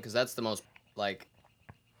producer then, because that's the most, like,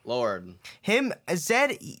 Lord. Him,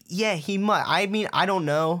 Zed, yeah, he might. I mean, I don't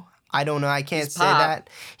know. I can't say pop. that.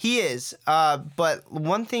 He is. But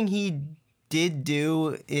one thing he did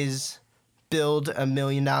do is build $1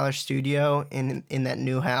 million studio in that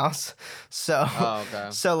new house. So, okay.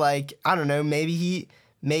 So, like, I don't know. Maybe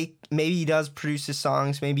he does produce his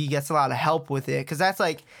songs. Maybe he gets a lot of help with it. Because that's,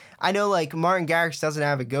 like, I know, like, Martin Garrix doesn't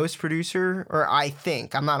have a ghost producer, or I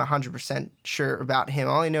think. I'm not 100% sure about him.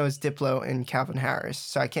 All I know is Diplo and Calvin Harris,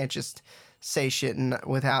 so I can't just say shit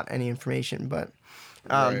without any information. But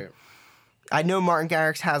right. I know Martin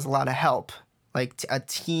Garrix has a lot of help, like a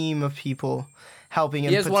team of people helping him.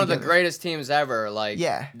 He has one of the greatest teams ever. Like,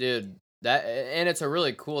 yeah, dude, and it's a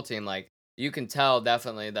really cool team. Like, you can tell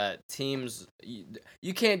definitely that teams,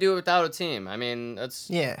 you can't do it without a team. I mean,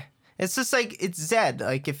 that's... Yeah. It's just like, it's Zed.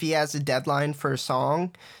 Like, if he has a deadline for a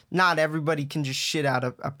song, not everybody can just shit out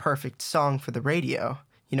a perfect song for the radio.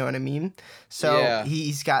 You know what I mean? So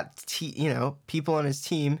he's got, people on his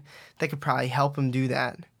team that could probably help him do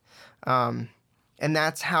that. And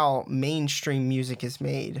that's how mainstream music is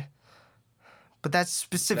made. But that's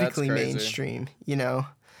specifically mainstream,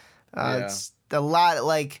 It's a lot,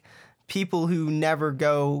 like, people who never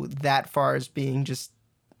go that far as being just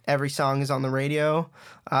every song is on the radio.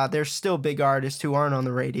 There's still big artists who aren't on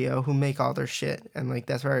the radio who make all their shit, and, like,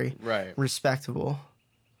 that's very respectable.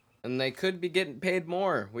 And they could be getting paid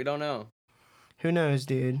more. We don't know. Who knows,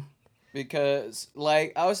 dude? Because,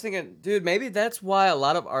 like, I was thinking, dude, maybe that's why a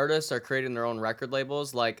lot of artists are creating their own record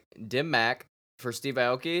labels, like Dim Mac for Steve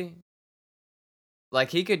Aoki. Like,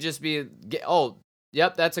 he could just be, oh,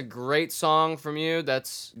 yep, that's a great song from you.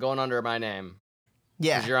 That's going under my name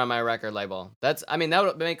because Yeah. you're on my record label. I mean, that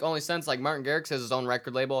would make only sense. Like, Martin Garrix has his own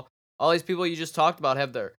record label. All these people you just talked about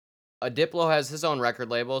have Diplo has his own record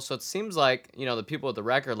label. So it seems like, the people with the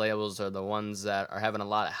record labels are the ones that are having a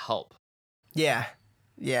lot of help. Yeah.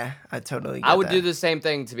 Yeah, I totally get I would that. do the same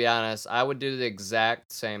thing, to be honest. I would do the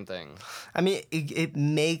exact same thing. I mean, it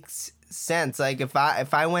makes sense. Like if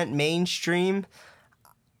I went mainstream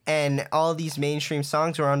and all these mainstream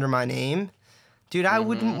songs were under my name, dude, I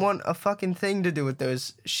wouldn't want a fucking thing to do with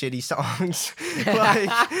those shitty songs.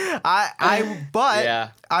 Like but Yeah.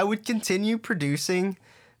 I would continue producing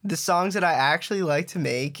the songs that I actually like to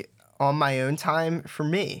make on my own time for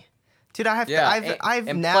me. Dude, I've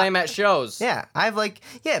and now play them at shows. yeah,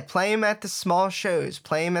 play them at the small shows,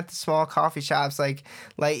 play them at the small coffee shops. Like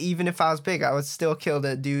even if I was big, I would still kill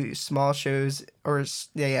to do small shows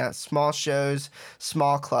small shows,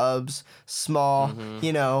 small clubs, small,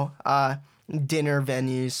 dinner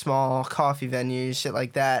venues, small coffee venues, shit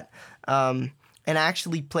like that. And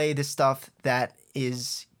actually play the stuff that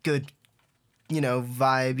is good,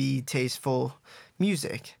 vibey, tasteful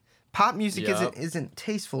music. Pop music Yup. isn't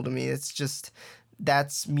tasteful to me. It's just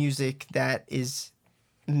that's music that is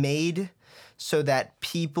made so that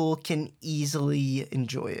people can easily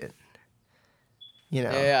enjoy it.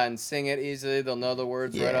 Yeah, and sing it easily. They'll know the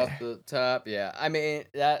words right Yeah. off the top. Yeah, I mean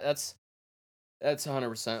that's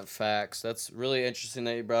 100% facts. That's really interesting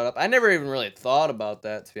that you brought up. I never even really thought about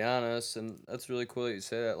that, to be honest, and that's really cool that you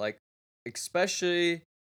say that. Like, especially.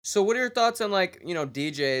 So, what are your thoughts on, like,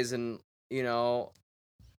 DJs and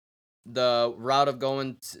the route of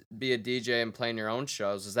going to be a DJ and playing your own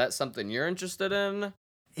shows? Is that something you're interested in?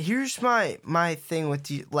 Here's my thing with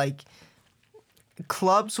like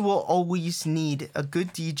clubs will always need a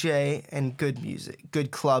good DJ and good music, good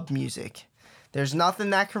club music. There's nothing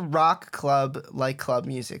that can rock a club like club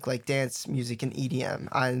music, like dance music and EDM.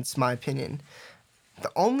 It's my opinion.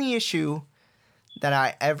 The only issue that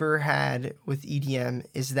I ever had with EDM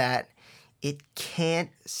is that it can't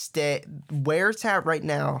stay where it's at right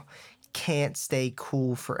now. Can't stay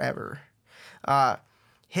cool forever.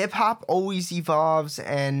 Hip hop always evolves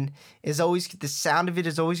and the sound of it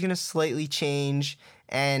is always going to slightly change,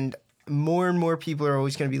 and more people are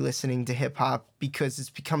always going to be listening to hip hop because it's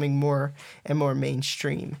becoming more and more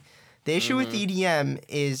mainstream. The issue with EDM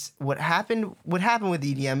is what happened with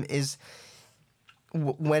EDM is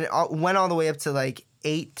when it went all the way up to like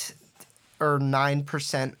 8 or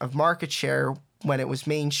 9% of market share when it was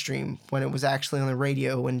mainstream, when it was actually on the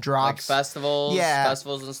radio and drops. Like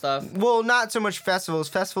festivals and stuff? Well, not so much festivals.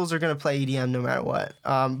 Festivals are going to play EDM no matter what.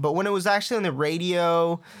 But when it was actually on the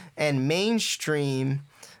radio and mainstream,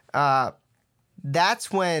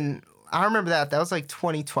 that's when, I remember that was like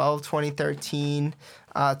 2012, 2013,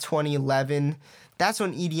 2011. That's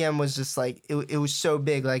when EDM was just like, it was so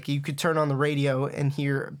big. Like you could turn on the radio and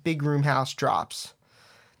hear Big Room House drops.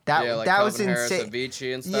 Like that was Calvin Harris, insane.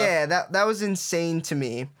 Avicii and stuff. Yeah, that was insane to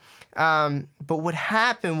me. But what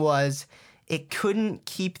happened was it couldn't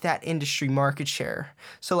keep that industry market share.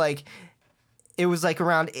 So like it was like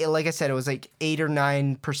around, like I said, it was like 8 or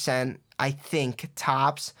 9%, I think,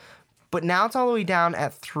 tops. But now it's all the way down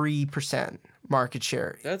at 3% market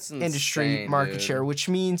share. That's insane, industry market share, which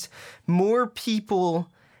means more people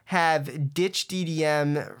have ditched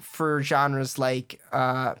EDM for genres like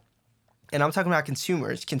and I'm talking about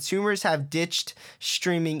consumers. Consumers have ditched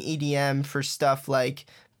streaming EDM for stuff like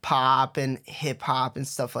pop and hip hop and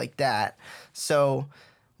stuff like that. So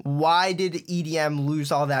why did EDM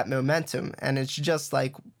lose all that momentum? And it's just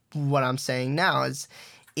like what I'm saying now is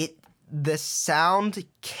the sound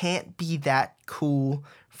can't be that cool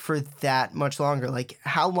for that much longer. Like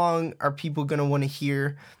how long are people going to want to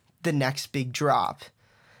hear the next big drop?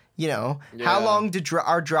 How long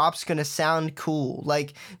are drops gonna sound cool?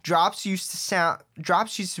 Like drops used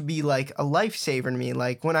to be like a lifesaver to me.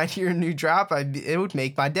 Like when I hear a new drop, it would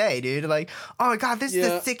make my day, dude. Like, oh my god, this is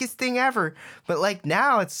the sickest thing ever. But like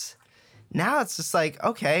now it's just like,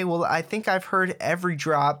 okay, well, I think I've heard every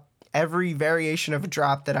drop, every variation of a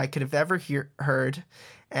drop that I could have ever heard,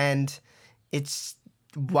 and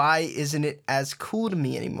why isn't it as cool to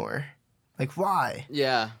me anymore? Like, why?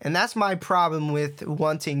 Yeah. And that's my problem with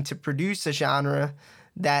wanting to produce a genre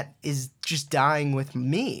that is just dying within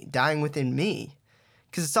me.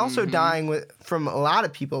 Because it's also dying from a lot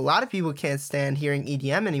of people. A lot of people can't stand hearing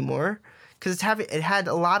EDM anymore because it had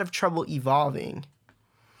a lot of trouble evolving.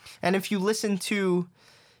 And if you listen to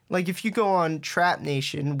like if you go on Trap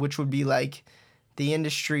Nation, which would be like the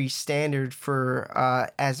industry standard for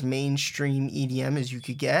as mainstream EDM as you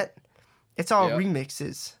could get, it's all Yep.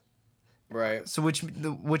 remixes. Right. So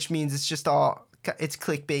which means it's just all it's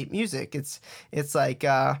clickbait music. It's like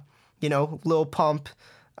Lil Pump,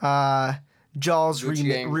 Jaws Gucci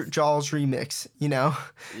Gang. Jaws remix.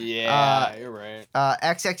 Yeah, you're right.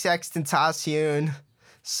 XXX Tentacion,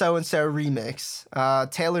 so and so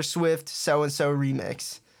remix. Taylor Swift, so and so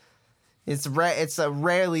remix. It's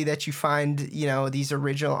rarely that you find these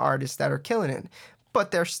original artists that are killing it,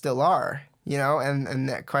 but there still are. And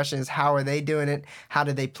that question is, how are they doing it? How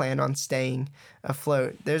do they plan on staying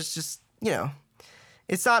afloat? There's just the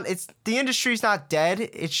industry's not dead.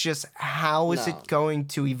 It's just how is it going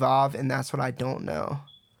to evolve, and that's what I don't know.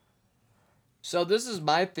 So this is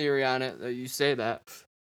my theory on it. That you say that.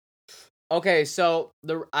 Okay, so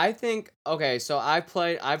I've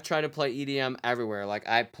tried to play EDM everywhere. Like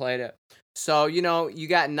I played it. So you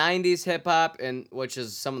got 90s hip hop, and which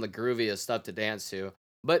is some of the grooviest stuff to dance to.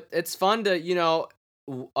 But it's fun to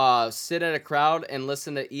sit at a crowd and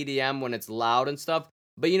listen to EDM when it's loud and stuff.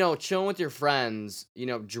 But chilling with your friends,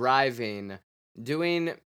 driving,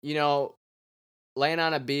 doing laying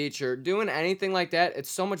on a beach or doing anything like that,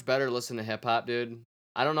 it's so much better to listen to hip hop, dude.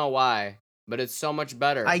 I don't know why, but it's so much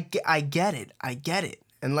better. I get it.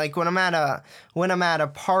 And like when I'm at a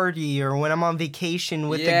party or when I'm on vacation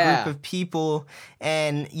with a group of people,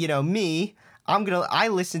 and I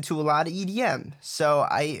listen to a lot of EDM. So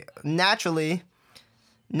I naturally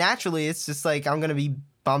it's just like I'm gonna be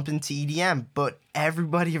bumping to EDM, but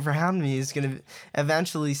everybody around me is gonna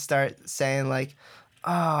eventually start saying like,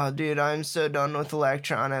 "Oh, dude, I'm so done with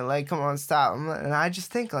electronic. Like, come on, stop." And I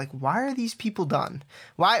just think, like, why are these people done?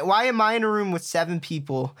 Why am I in a room with 7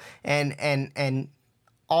 people and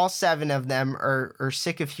all 7 of them are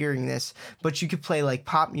sick of hearing this? But you could play like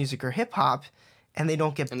pop music or hip hop, and they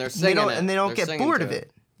don't get and they're singing they don't get bored of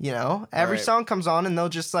it. Every song comes on, and they'll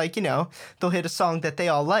just like they'll hit a song that they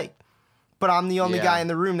all like. But I'm the only guy in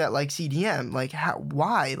the room that likes EDM. Like,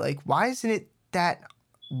 why? Like, why isn't it that?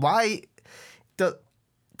 Why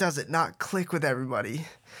does it not click with everybody?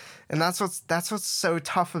 And that's what's so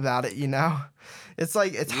tough about it, It's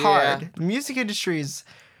like it's hard. The music industry is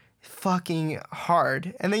fucking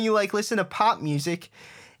hard. And then you like listen to pop music,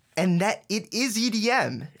 and that it is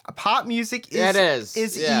EDM. Pop music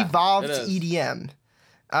is evolved EDM.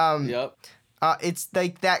 Yep. It's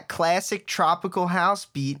like that classic tropical house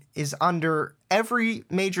beat is under every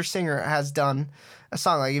major singer has done a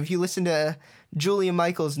song. Like if you listen to Julia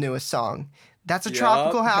Michaels' newest song, that's a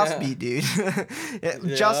tropical house beat, dude.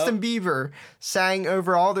 Justin Bieber sang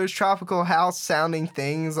over all those tropical house sounding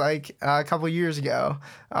things like a couple years ago.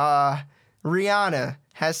 Rihanna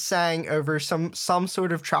has sang over some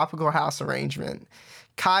sort of tropical house arrangement.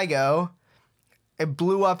 Kygo, it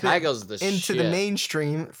blew up into the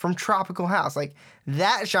mainstream from tropical house. Like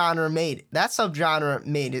that subgenre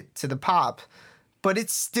made it to the pop, but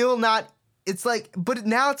it's still not. It's like, but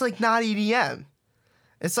now it's like not EDM.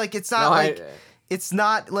 It's like it's not it's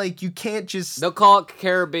not like you can't just. They'll call it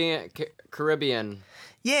Caribbean.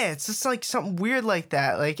 Yeah, it's just like something weird like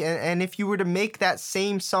that. Like, and if you were to make that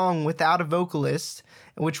same song without a vocalist,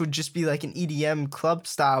 which would just be like an EDM club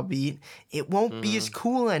style beat, it won't be as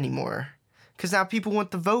cool anymore. Because now people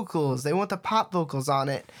want the vocals. They want the pop vocals on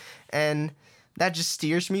it. And that just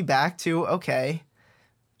steers me back to, okay,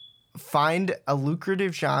 find a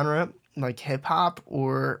lucrative genre like hip hop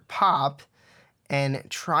or pop and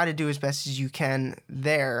try to do as best as you can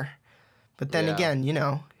there. But then again,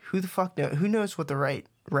 who the fuck knows? Who knows what the right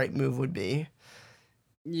move would be?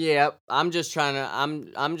 Yep, I'm just trying to.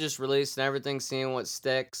 I'm just releasing everything, seeing what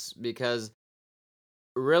sticks, because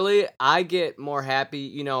really, I get more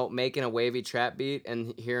happy, making a wavy trap beat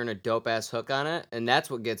and hearing a dope ass hook on it, and that's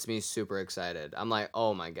what gets me super excited. I'm like,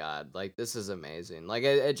 oh my god, like this is amazing. Like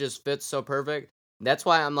it just fits so perfect. That's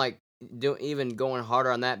why I'm like even going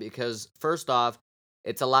harder on that, because first off,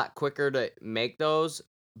 it's a lot quicker to make those,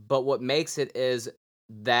 but what makes it is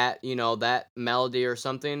that that melody or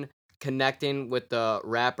something connecting with the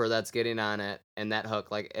rapper that's getting on it and that hook.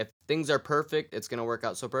 Like if things are perfect, it's gonna work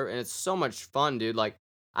out so perfect, and it's so much fun, dude. Like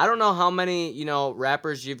I don't know how many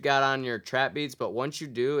rappers you've got on your trap beats, but once you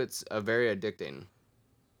do, it's a very addicting.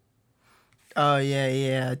 Oh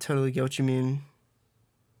yeah, I totally get what you mean.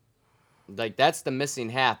 Like that's the missing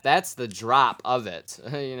half. That's the drop of it.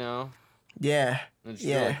 Yeah. It's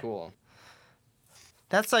really cool.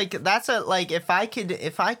 That's if I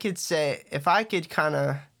could kind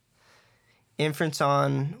of inference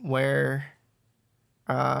on where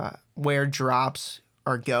drops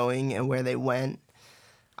are going and where they went,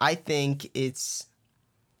 I think it's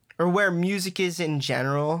or where music is in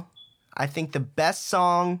general, I think the best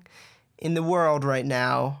song in the world right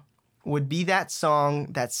now would be that song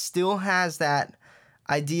that still has that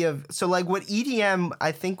idea of, so like what EDM,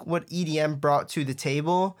 I think what EDM brought to the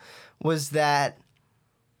table was that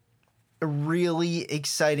really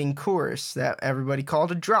exciting chorus that everybody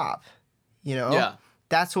called a drop, you know? Yeah.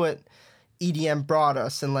 That's what EDM brought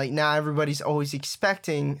us, and like now everybody's always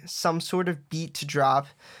expecting some sort of beat to drop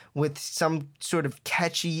with some sort of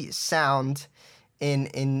catchy sound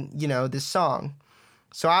in you know, this song.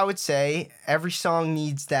 So I would say every song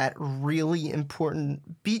needs that really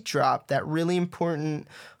important beat drop, that really important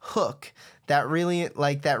hook, that really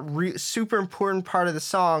like that super important part of the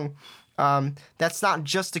song. That's not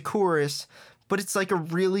just a chorus, but it's like a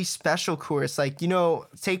really special chorus. Like, you know,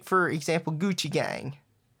 take for example Gucci Gang.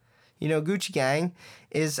 You know, Gucci Gang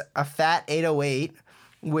is a fat 808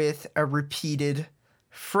 with a repeated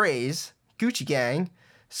phrase, Gucci Gang,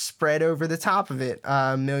 spread over the top of it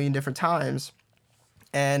a million different times.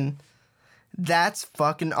 And that's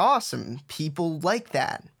fucking awesome. People like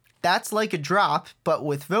that. That's like a drop, but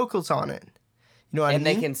with vocals on it. You know what I mean? And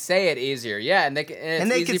they can say it easier. Yeah, and it's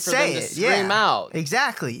easy for them to scream out.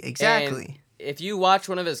 Exactly. And if you watch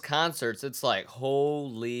one of his concerts, it's like,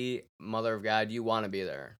 holy mother of God, you want to be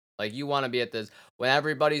there. Like, you want to be at this. When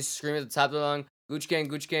everybody's screaming at the top of the lung, Gucci Gang,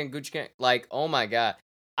 Gucci Gang, Gucci Gang. Like, oh my God.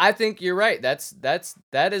 I think you're right.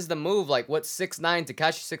 That is the move. Like, what 6ix9ine,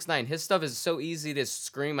 Tekashi 6ix9ine, his stuff is so easy to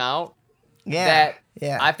scream out. Yeah.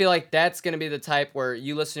 I feel like that's going to be the type where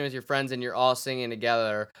you listen with your friends and you're all singing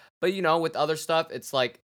together. But, you know, with other stuff, it's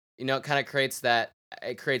like, you know, it kind of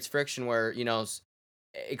creates friction where, you know,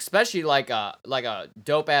 especially like a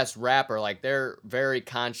dope ass rapper, like they're very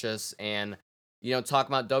conscious and, you know,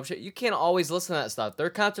 talking about dope shit. You can't always listen to that stuff. Their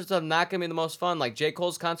concerts are not going to be the most fun. Like J.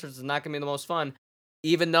 Cole's concerts is not going to be the most fun,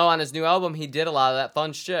 even though on his new album, he did a lot of that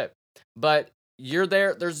fun shit. But you're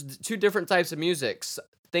there. There's two different types of music.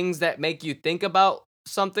 Things that make you think about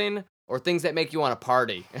something or things that make you want to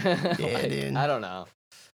party. Yeah, like, dude. I don't know.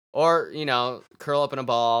 Or, you know, curl up in a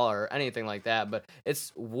ball or anything like that. But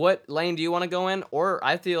it's what lane do you want to go in? Or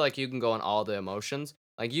I feel like you can go in all the emotions.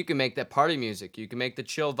 Like you can make that party music. You can make the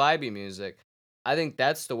chill vibey music. I think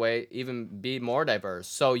that's the way, even be more diverse.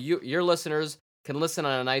 So your listeners can listen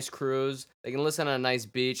on a nice cruise. They can listen on a nice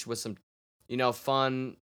beach with some, you know,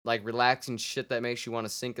 fun, like relaxing shit that makes you want to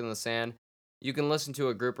sink in the sand. You can listen to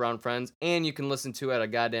a group around friends, and you can listen to at a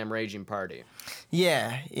goddamn raging party.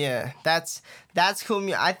 Yeah. That's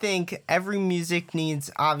cool. I think every music needs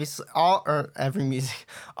obviously all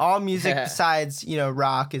music besides, you know,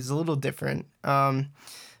 rock is a little different.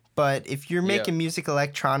 But if you're making music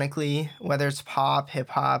electronically, whether it's pop, hip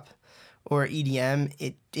hop, or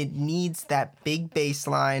EDM, it needs that big bass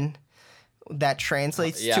line that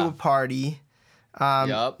translates to a party.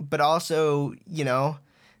 But also, you know,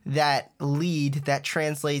 that lead that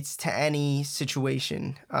translates to any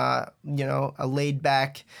situation. You know, a laid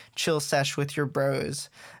back chill sesh with your bros,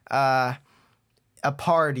 a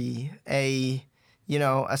party, you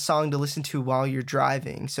know, a song to listen to while you're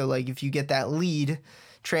driving. So like if you get that lead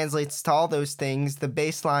translates to all those things, the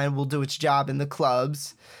bass line will do its job in the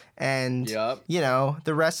clubs. And, you know,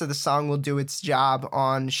 the rest of the song will do its job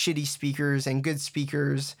on shitty speakers and good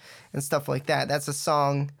speakers and stuff like that. That's a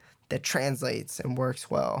song that translates and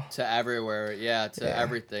works well. To everywhere,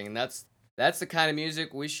 everything. And that's the kind of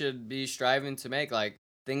music we should be striving to make. Like,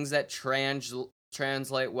 things that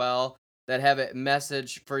translate well, that have a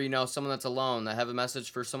message for, you know, someone that's alone, that have a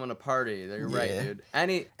message for someone to party. You're right, dude.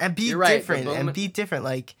 And be different, and be different.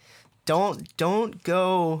 Like, don't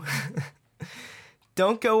go...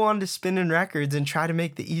 Don't go on to spinning records and try to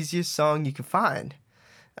make the easiest song you can find.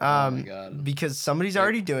 Oh my God. Because somebody's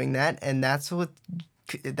already doing that, and that's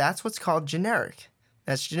what's called generic.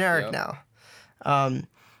 That's generic now.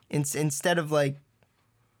 Instead of like,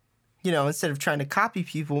 you know, instead of trying to copy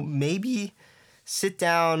people, maybe sit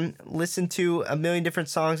down, listen to a million different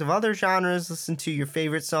songs of other genres, listen to your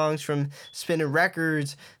favorite songs from spinning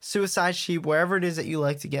records, Suicide Sheep, wherever it is that you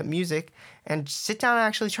like to get music, and sit down and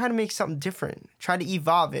actually try to make something different. Try to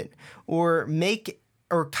evolve it, or make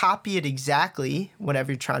or copy it exactly,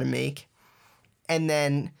 whatever you're trying to make, and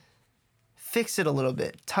then fix it a little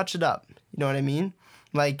bit, touch it up. You know what I mean?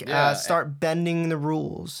 Like, start bending the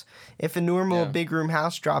rules. If a normal big room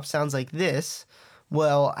house drop sounds like this,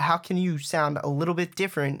 well, how can you sound a little bit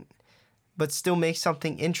different but still make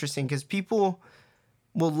something interesting? Because people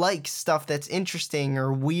will like stuff that's interesting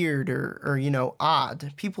or weird or you know,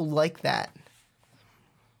 odd. People like that.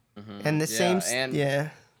 Mm-hmm. And the same...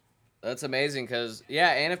 That's amazing because, yeah,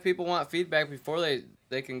 and if people want feedback before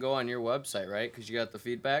they can go on your website, right? Because you got the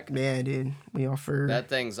feedback. Yeah, dude. That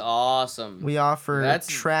thing's awesome. We offer That's,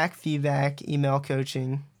 track feedback, email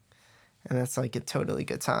coaching, and that's like a totally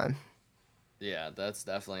good time. yeah, that's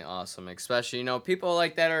definitely awesome. Especially, people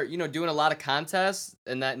like that are, doing a lot of contests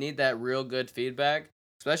and that need that real good feedback,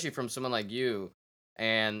 especially from someone like you.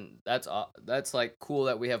 And that's like cool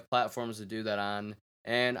that we have platforms to do that on.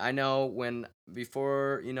 And I know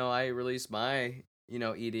before, I release my,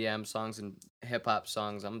 EDM songs and hip hop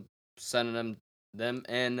songs, I'm sending them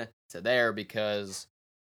in to there because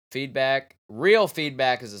real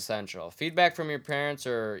feedback is essential. Feedback from your parents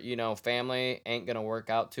or, family ain't gonna work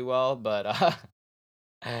out too well, but it's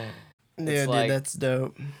Yeah, dude, like, that's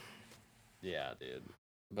dope. yeah, dude.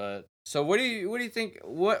 But so what do you think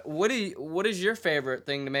what is your favorite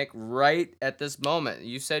thing to make right at this moment?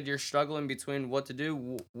 You said you're struggling between what to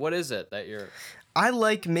do. What is it that you're I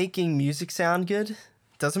like making music sound good.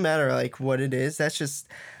 Doesn't matter like what it is. That's just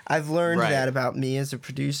I've learned right? that about me as a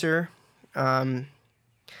producer. I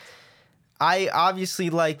obviously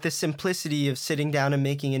like the simplicity of sitting down and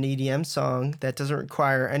making an EDM song that doesn't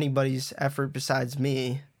require anybody's effort besides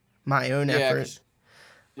me, my own Yeah, effort. 'cause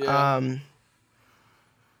yeah. Um,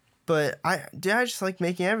 but I just like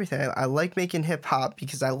making everything. I like making hip hop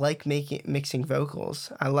because I like mixing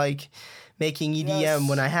vocals. I like making EDM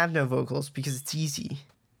when Yes. I have no vocals because it's easy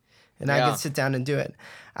and I can Yeah. sit down and do it.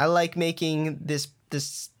 I like making this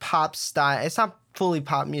pop style. It's not fully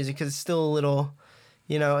pop music because it's still a little,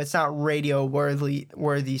 it's not radio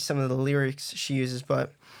worthy some of the lyrics she uses,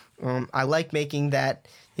 but I like making that,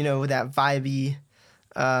 that vibey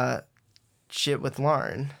shit with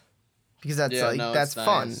Lauren because that's Yeah, like no, it's that's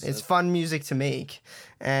fun. nice. It's fun music to make,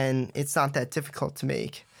 and it's not that difficult to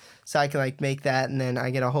make. So I can like make that, and then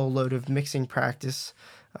I get a whole load of mixing practice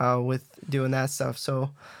with doing that stuff.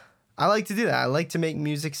 So I like to do that. I like to make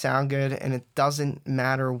music sound good, and it doesn't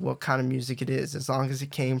matter what kind of music it is, as long as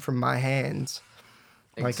it came from my hands.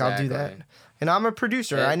 Like, I'll do that. Exactly. And I'm a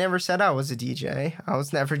producer. I It never said I was a DJ. I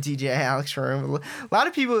was never DJ Alex Rome. A lot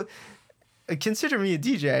of people consider me a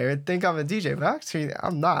DJ or think I'm a DJ, but actually,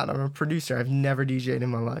 I'm not. I'm a producer. I've never DJed in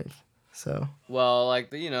my life. So, well,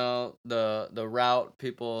 like the route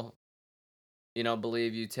people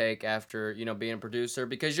believe you take after, being a producer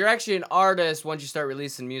because you're actually an artist once you start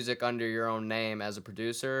releasing music under your own name as a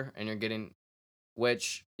producer and you're getting,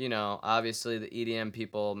 which, obviously the EDM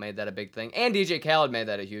people made that a big thing and DJ Khaled made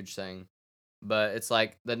that a huge thing. But it's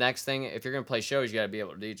like the next thing, if you're going to play shows, you got to be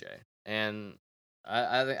able to DJ. And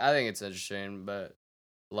I think it's interesting, but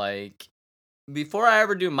like before I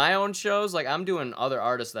ever do my own shows, like I'm doing other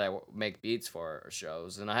artists that I make beats for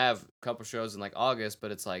shows. And I have a couple shows in like August,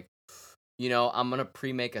 but it's like, I'm gonna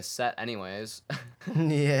pre-make a set anyways.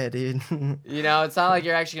 yeah, dude. It's not like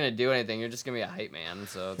you're actually gonna do anything. You're just gonna be a hype man.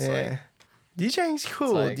 So it's like, Yeah. DJing's it's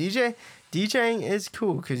cool. like, DJing is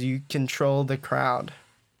cool because you control the crowd.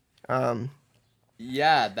 Um,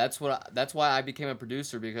 yeah, that's why I became a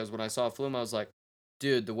producer because when I saw Flume, I was like,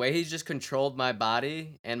 dude, the way he's just controlled my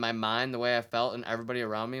body and my mind, the way I felt, and everybody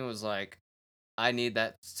around me was like, I need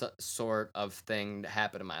that sort of thing to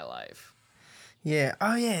happen in my life. yeah.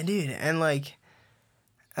 Oh, yeah, dude. And like,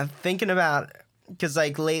 I'm thinking about, because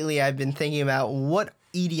like lately I've been thinking about what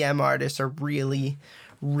EDM artists are really,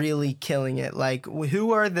 really killing it. Like,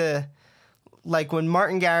 who are like when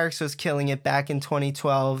Martin Garrix was killing it back in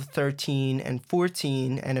 2012, 13, and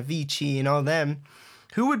 14, and Avicii and all them,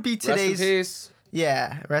 who would be today's. Rest in peace.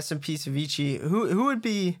 Yeah, rest in peace, Avicii. Who would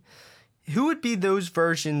be those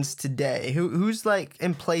versions today? Who's like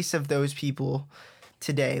in place of those people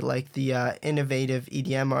today, like the innovative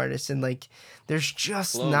EDM artists, and like there's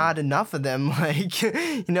just Flume. not enough of them. Like,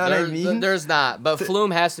 you know what I mean? There's not, but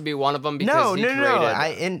Flume has to be one of them because No, he no, created. no.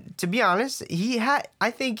 And to be honest,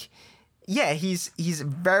 I think. Yeah, he's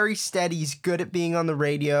very steady. He's good at being on the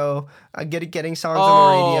radio. Good at getting songs on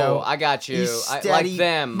the radio. I got you. He's I steady. like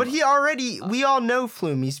them. But we all know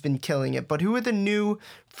Flume. He's been killing it. But who are the new,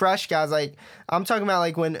 fresh guys? Like, I'm talking about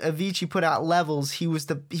like when Avicii put out Levels, he was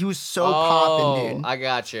so popping, dude. I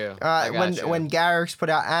got you. When Garrix put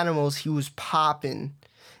out Animals, he was popping.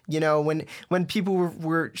 When people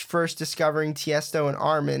were first discovering Tiesto and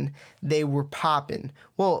Armin, they were popping.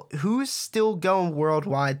 Well, who's still going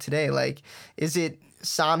worldwide today? Like, is it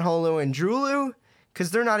Sanholo and Drulu?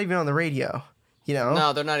 Because they're not even on the radio,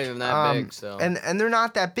 No, they're not even that big, so. And they're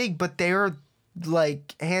not that big, but they're,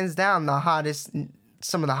 like, hands down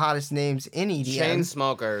some of the hottest names in EDM. Chain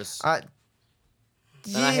smokers. Yeah,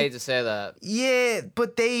 and I hate to say that. Yeah,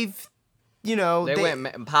 but they've, They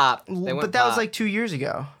went pop. But that was like 2 years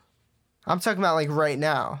ago. I'm talking about like right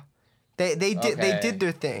now. They did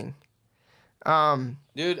their thing.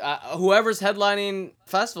 Dude, whoever's headlining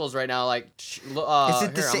festivals right now, like, Is it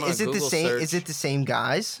the here, I'm same? gonna Is it the Google same? Is search. it the same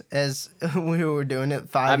guys as we were doing it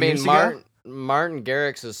I 5 mean, years ago? Martin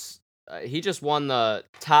Garrix is he just won the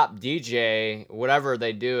top DJ, whatever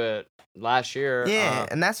they do it last year. Yeah,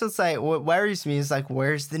 and that's what's like what worries me is like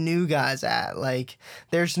where's the new guys at? Like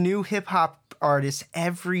there's new hip hop artists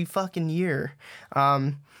every fucking year.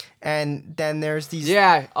 Um and then there's these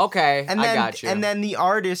Yeah, okay, and I then got you. and then the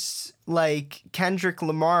artists like Kendrick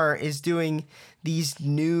Lamar is doing these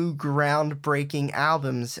new groundbreaking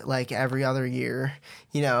albums like every other year.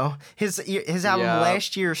 You know, his album Yep,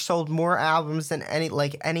 last year sold more albums than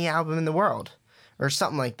any album in the world or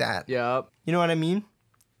something like that. yep, You know what I mean?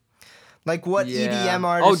 Like what yeah. EDM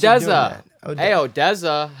artists are doing that? Hey,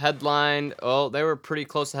 Odessa headlined. Oh, they were pretty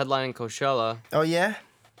close to headlining Coachella. Oh yeah?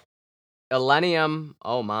 Elenium,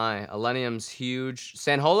 oh my, Elenium's huge.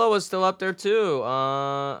 San Holo was still up there too.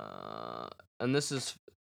 And this is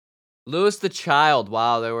Louis the Child.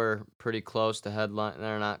 Wow, they were pretty close to headline.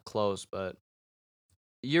 They're not close, but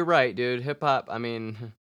you're right, dude. Hip hop. I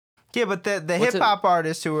mean, Yeah, but the what's hip it? hop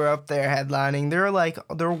artists who are up there headlining,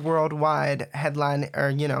 they're worldwide headline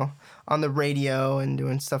or on the radio and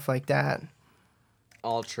doing stuff like that.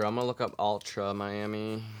 Ultra. I'm gonna look up Ultra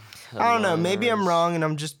Miami I don't know, maybe I'm headliners. wrong and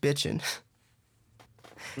I'm just bitching.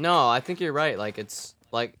 No, I think you're right. Like it's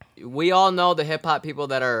like we all know the hip hop people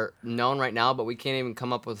that are known right now, but we can't even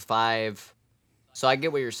come up with five. So I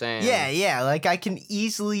get what you're saying. Yeah, like I can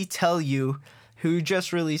easily tell you who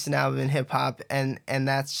just released an album in hip hop and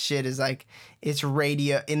that shit is like it's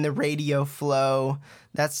radio in the radio flow.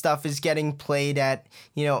 That stuff is getting played at,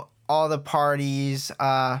 all the parties,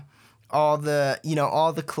 all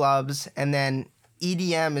the clubs, and then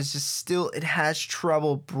EDM is just still it has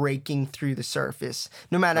trouble breaking through the surface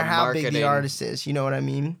no matter The how big the marketing. artist is, you know what I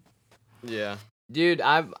mean? Yeah. Dude,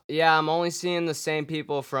 I'm only seeing the same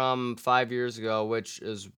people from 5 years ago, which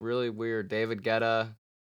is really weird. David Guetta.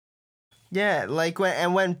 Yeah, like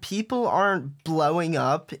when people aren't blowing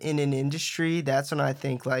up in an industry, that's when I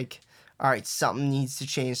think like, all right, something needs to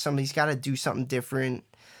change. Somebody's got to do something different.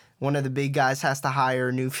 One of the big guys has to hire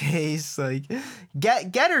a new face. Like,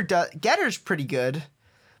 Getter's pretty good,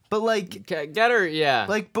 but like, Getter, yeah.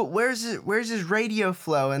 but where's his radio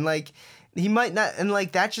flow? And like, he might not, and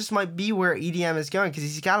like that just might be where EDM is going because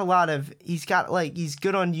he's he's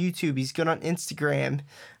good on YouTube. He's good on Instagram.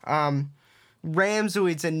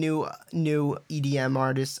 Ramzoid's a new EDM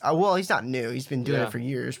artist. Well, he's not new. He's been doing Yeah. it for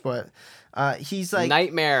years, but he's like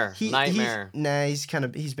Nightmare. he's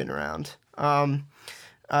been around.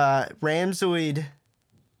 Ramzoid,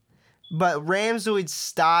 but Ramzoid's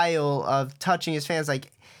style of touching his fans,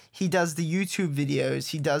 like he does the YouTube videos,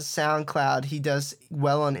 he does SoundCloud, he does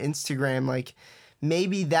well on Instagram. Like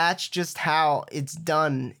maybe that's just how it's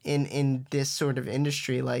done in this sort of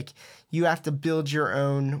industry. Like you have to build your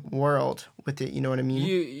own world with it. You know what I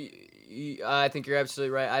mean? I think you're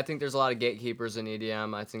absolutely right. I think there's a lot of gatekeepers in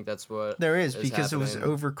EDM. I think that's what There is because happening. it was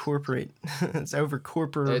over corporate. It's over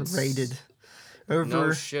corporated.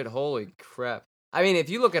 No shit. Holy crap. I mean, if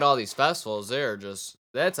you look at all these festivals,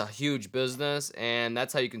 that's a huge business, and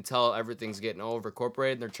that's how you can tell everything's getting over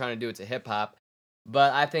corporated. They're trying to do it to hip hop.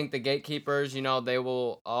 But I think the gatekeepers, they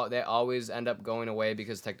always end up going away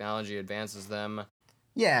because technology advances them.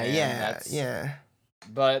 Yeah.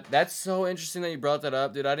 But that's so interesting that you brought that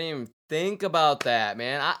up, dude. I didn't even think about that,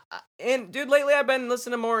 man. And dude, lately I've been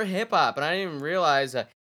listening to more hip hop, and I didn't even realize that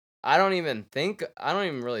I don't even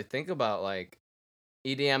really think about like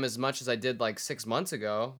EDM as much as I did like 6 months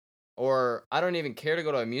ago. Or I don't even care to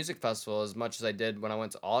go to a music festival as much as I did when I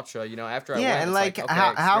went to Ultra. After I went, Yeah, and it's like okay, I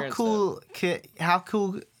how experienced it. how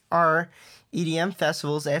cool are EDM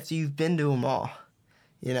festivals after you've been to them all?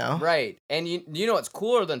 You know? Right. And you know what's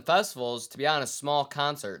cooler than festivals, to be honest, small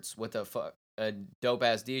concerts with a dope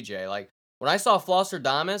ass DJ. Like when I saw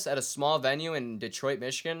Flosserdamus at a small venue in Detroit,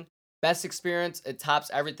 Michigan, best experience, it tops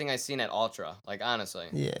everything I seen at Ultra. Like honestly.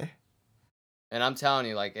 Yeah. And I'm telling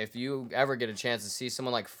you, like if you ever get a chance to see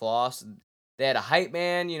someone like Floss, they had a hype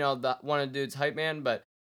man, one of the dudes hype man, but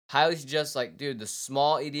highly suggest like, dude, the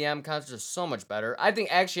small EDM concerts are so much better. I think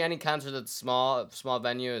actually any concert that's small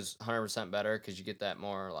venue is 100% better because you get that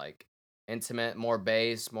more like intimate, more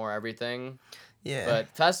bass, more everything. Yeah. But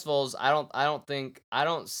festivals, I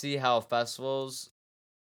don't see how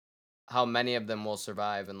many of them will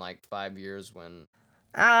survive in like 5 years when.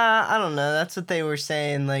 I don't know. That's what they were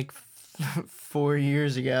saying like 4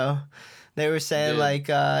 years ago. They were saying like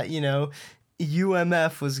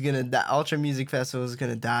UMF was gonna die. Ultra Music Festival was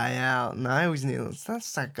gonna die out, and I always knew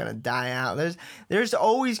that's not gonna die out. There's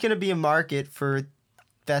always gonna be a market for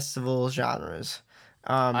festival genres.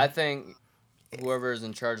 I think whoever is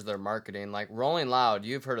in charge of their marketing. Like Rolling Loud,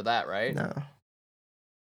 you've heard of that, right? No.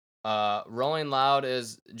 Rolling Loud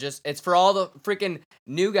is just it's for all the freaking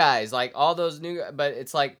new guys, like all those new. But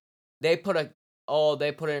it's like they put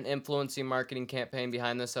an influencing marketing campaign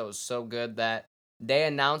behind this that was so good that they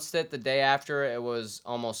announced it the day after it was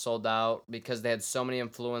almost sold out because they had so many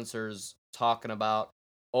influencers talking about,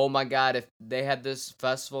 oh my god, if they had this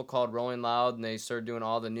festival called Rolling Loud and they started doing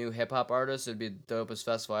all the new hip hop artists, it'd be the dopest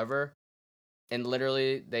festival ever. And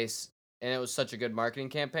literally and it was such a good marketing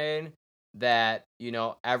campaign that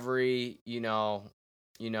every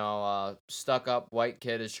stuck up white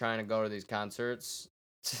kid is trying to go to these concerts.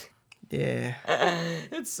 Yeah.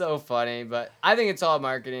 It's so funny, but I think it's all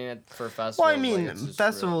marketing for festivals. Well, I like, mean, it's just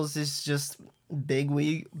festivals is just big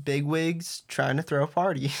wigs trying to throw a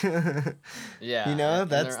party. Yeah, You know, and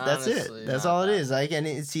that's they're it. honestly That's not all it that is. Like, and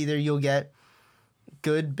it's either you'll get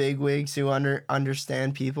good big wigs who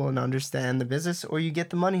understand people and understand the business, or you get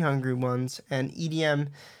the money hungry ones. And EDM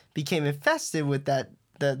became infested with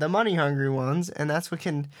the money hungry ones, and that's what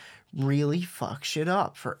can really fuck shit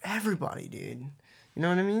up for everybody, dude. You know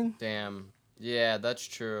what I mean? Damn. Yeah, that's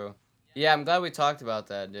true. Yeah, I'm glad we talked about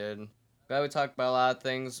that, dude. Glad we talked about a lot of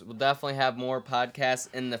things. We'll definitely have more podcasts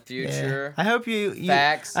in the Yeah. future. I hope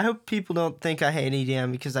Facts. I hope people don't think I hate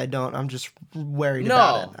EDM, because I don't. I'm just worried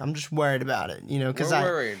about it. No, I'm just worried about it, because we're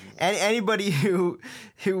worried. anybody who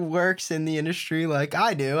works in the industry like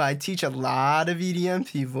I do, I teach a lot of EDM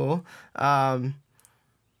people.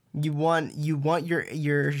 You want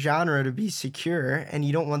your genre to be secure, and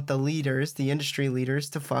you don't want the industry leaders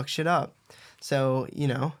to fuck shit up. So,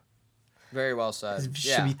 Very well said. it should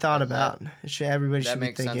Yeah, be thought that about. Everybody that should be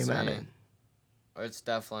makes thinking sense to about me. it. It's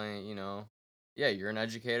definitely, yeah, you're an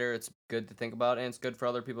educator. It's good to think about, and it's good for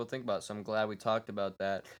other people to think about. So I'm glad we talked about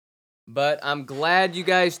that. But I'm glad you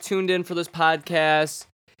guys tuned in for this podcast.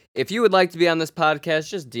 If you would like to be on this podcast,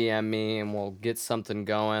 just DM me and we'll get something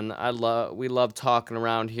going. We love talking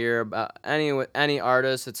around here about any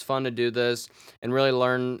artist. It's fun to do this and really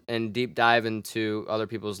learn and deep dive into other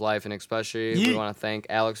people's life. And especially, we want to thank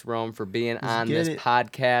Alex Rome for being on this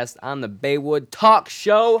podcast on the Baywood Talk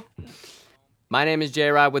Show. My name is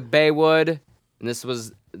J-Rod with Baywood, and this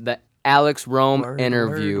was the Alex Rome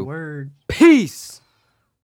interview. Word. Peace.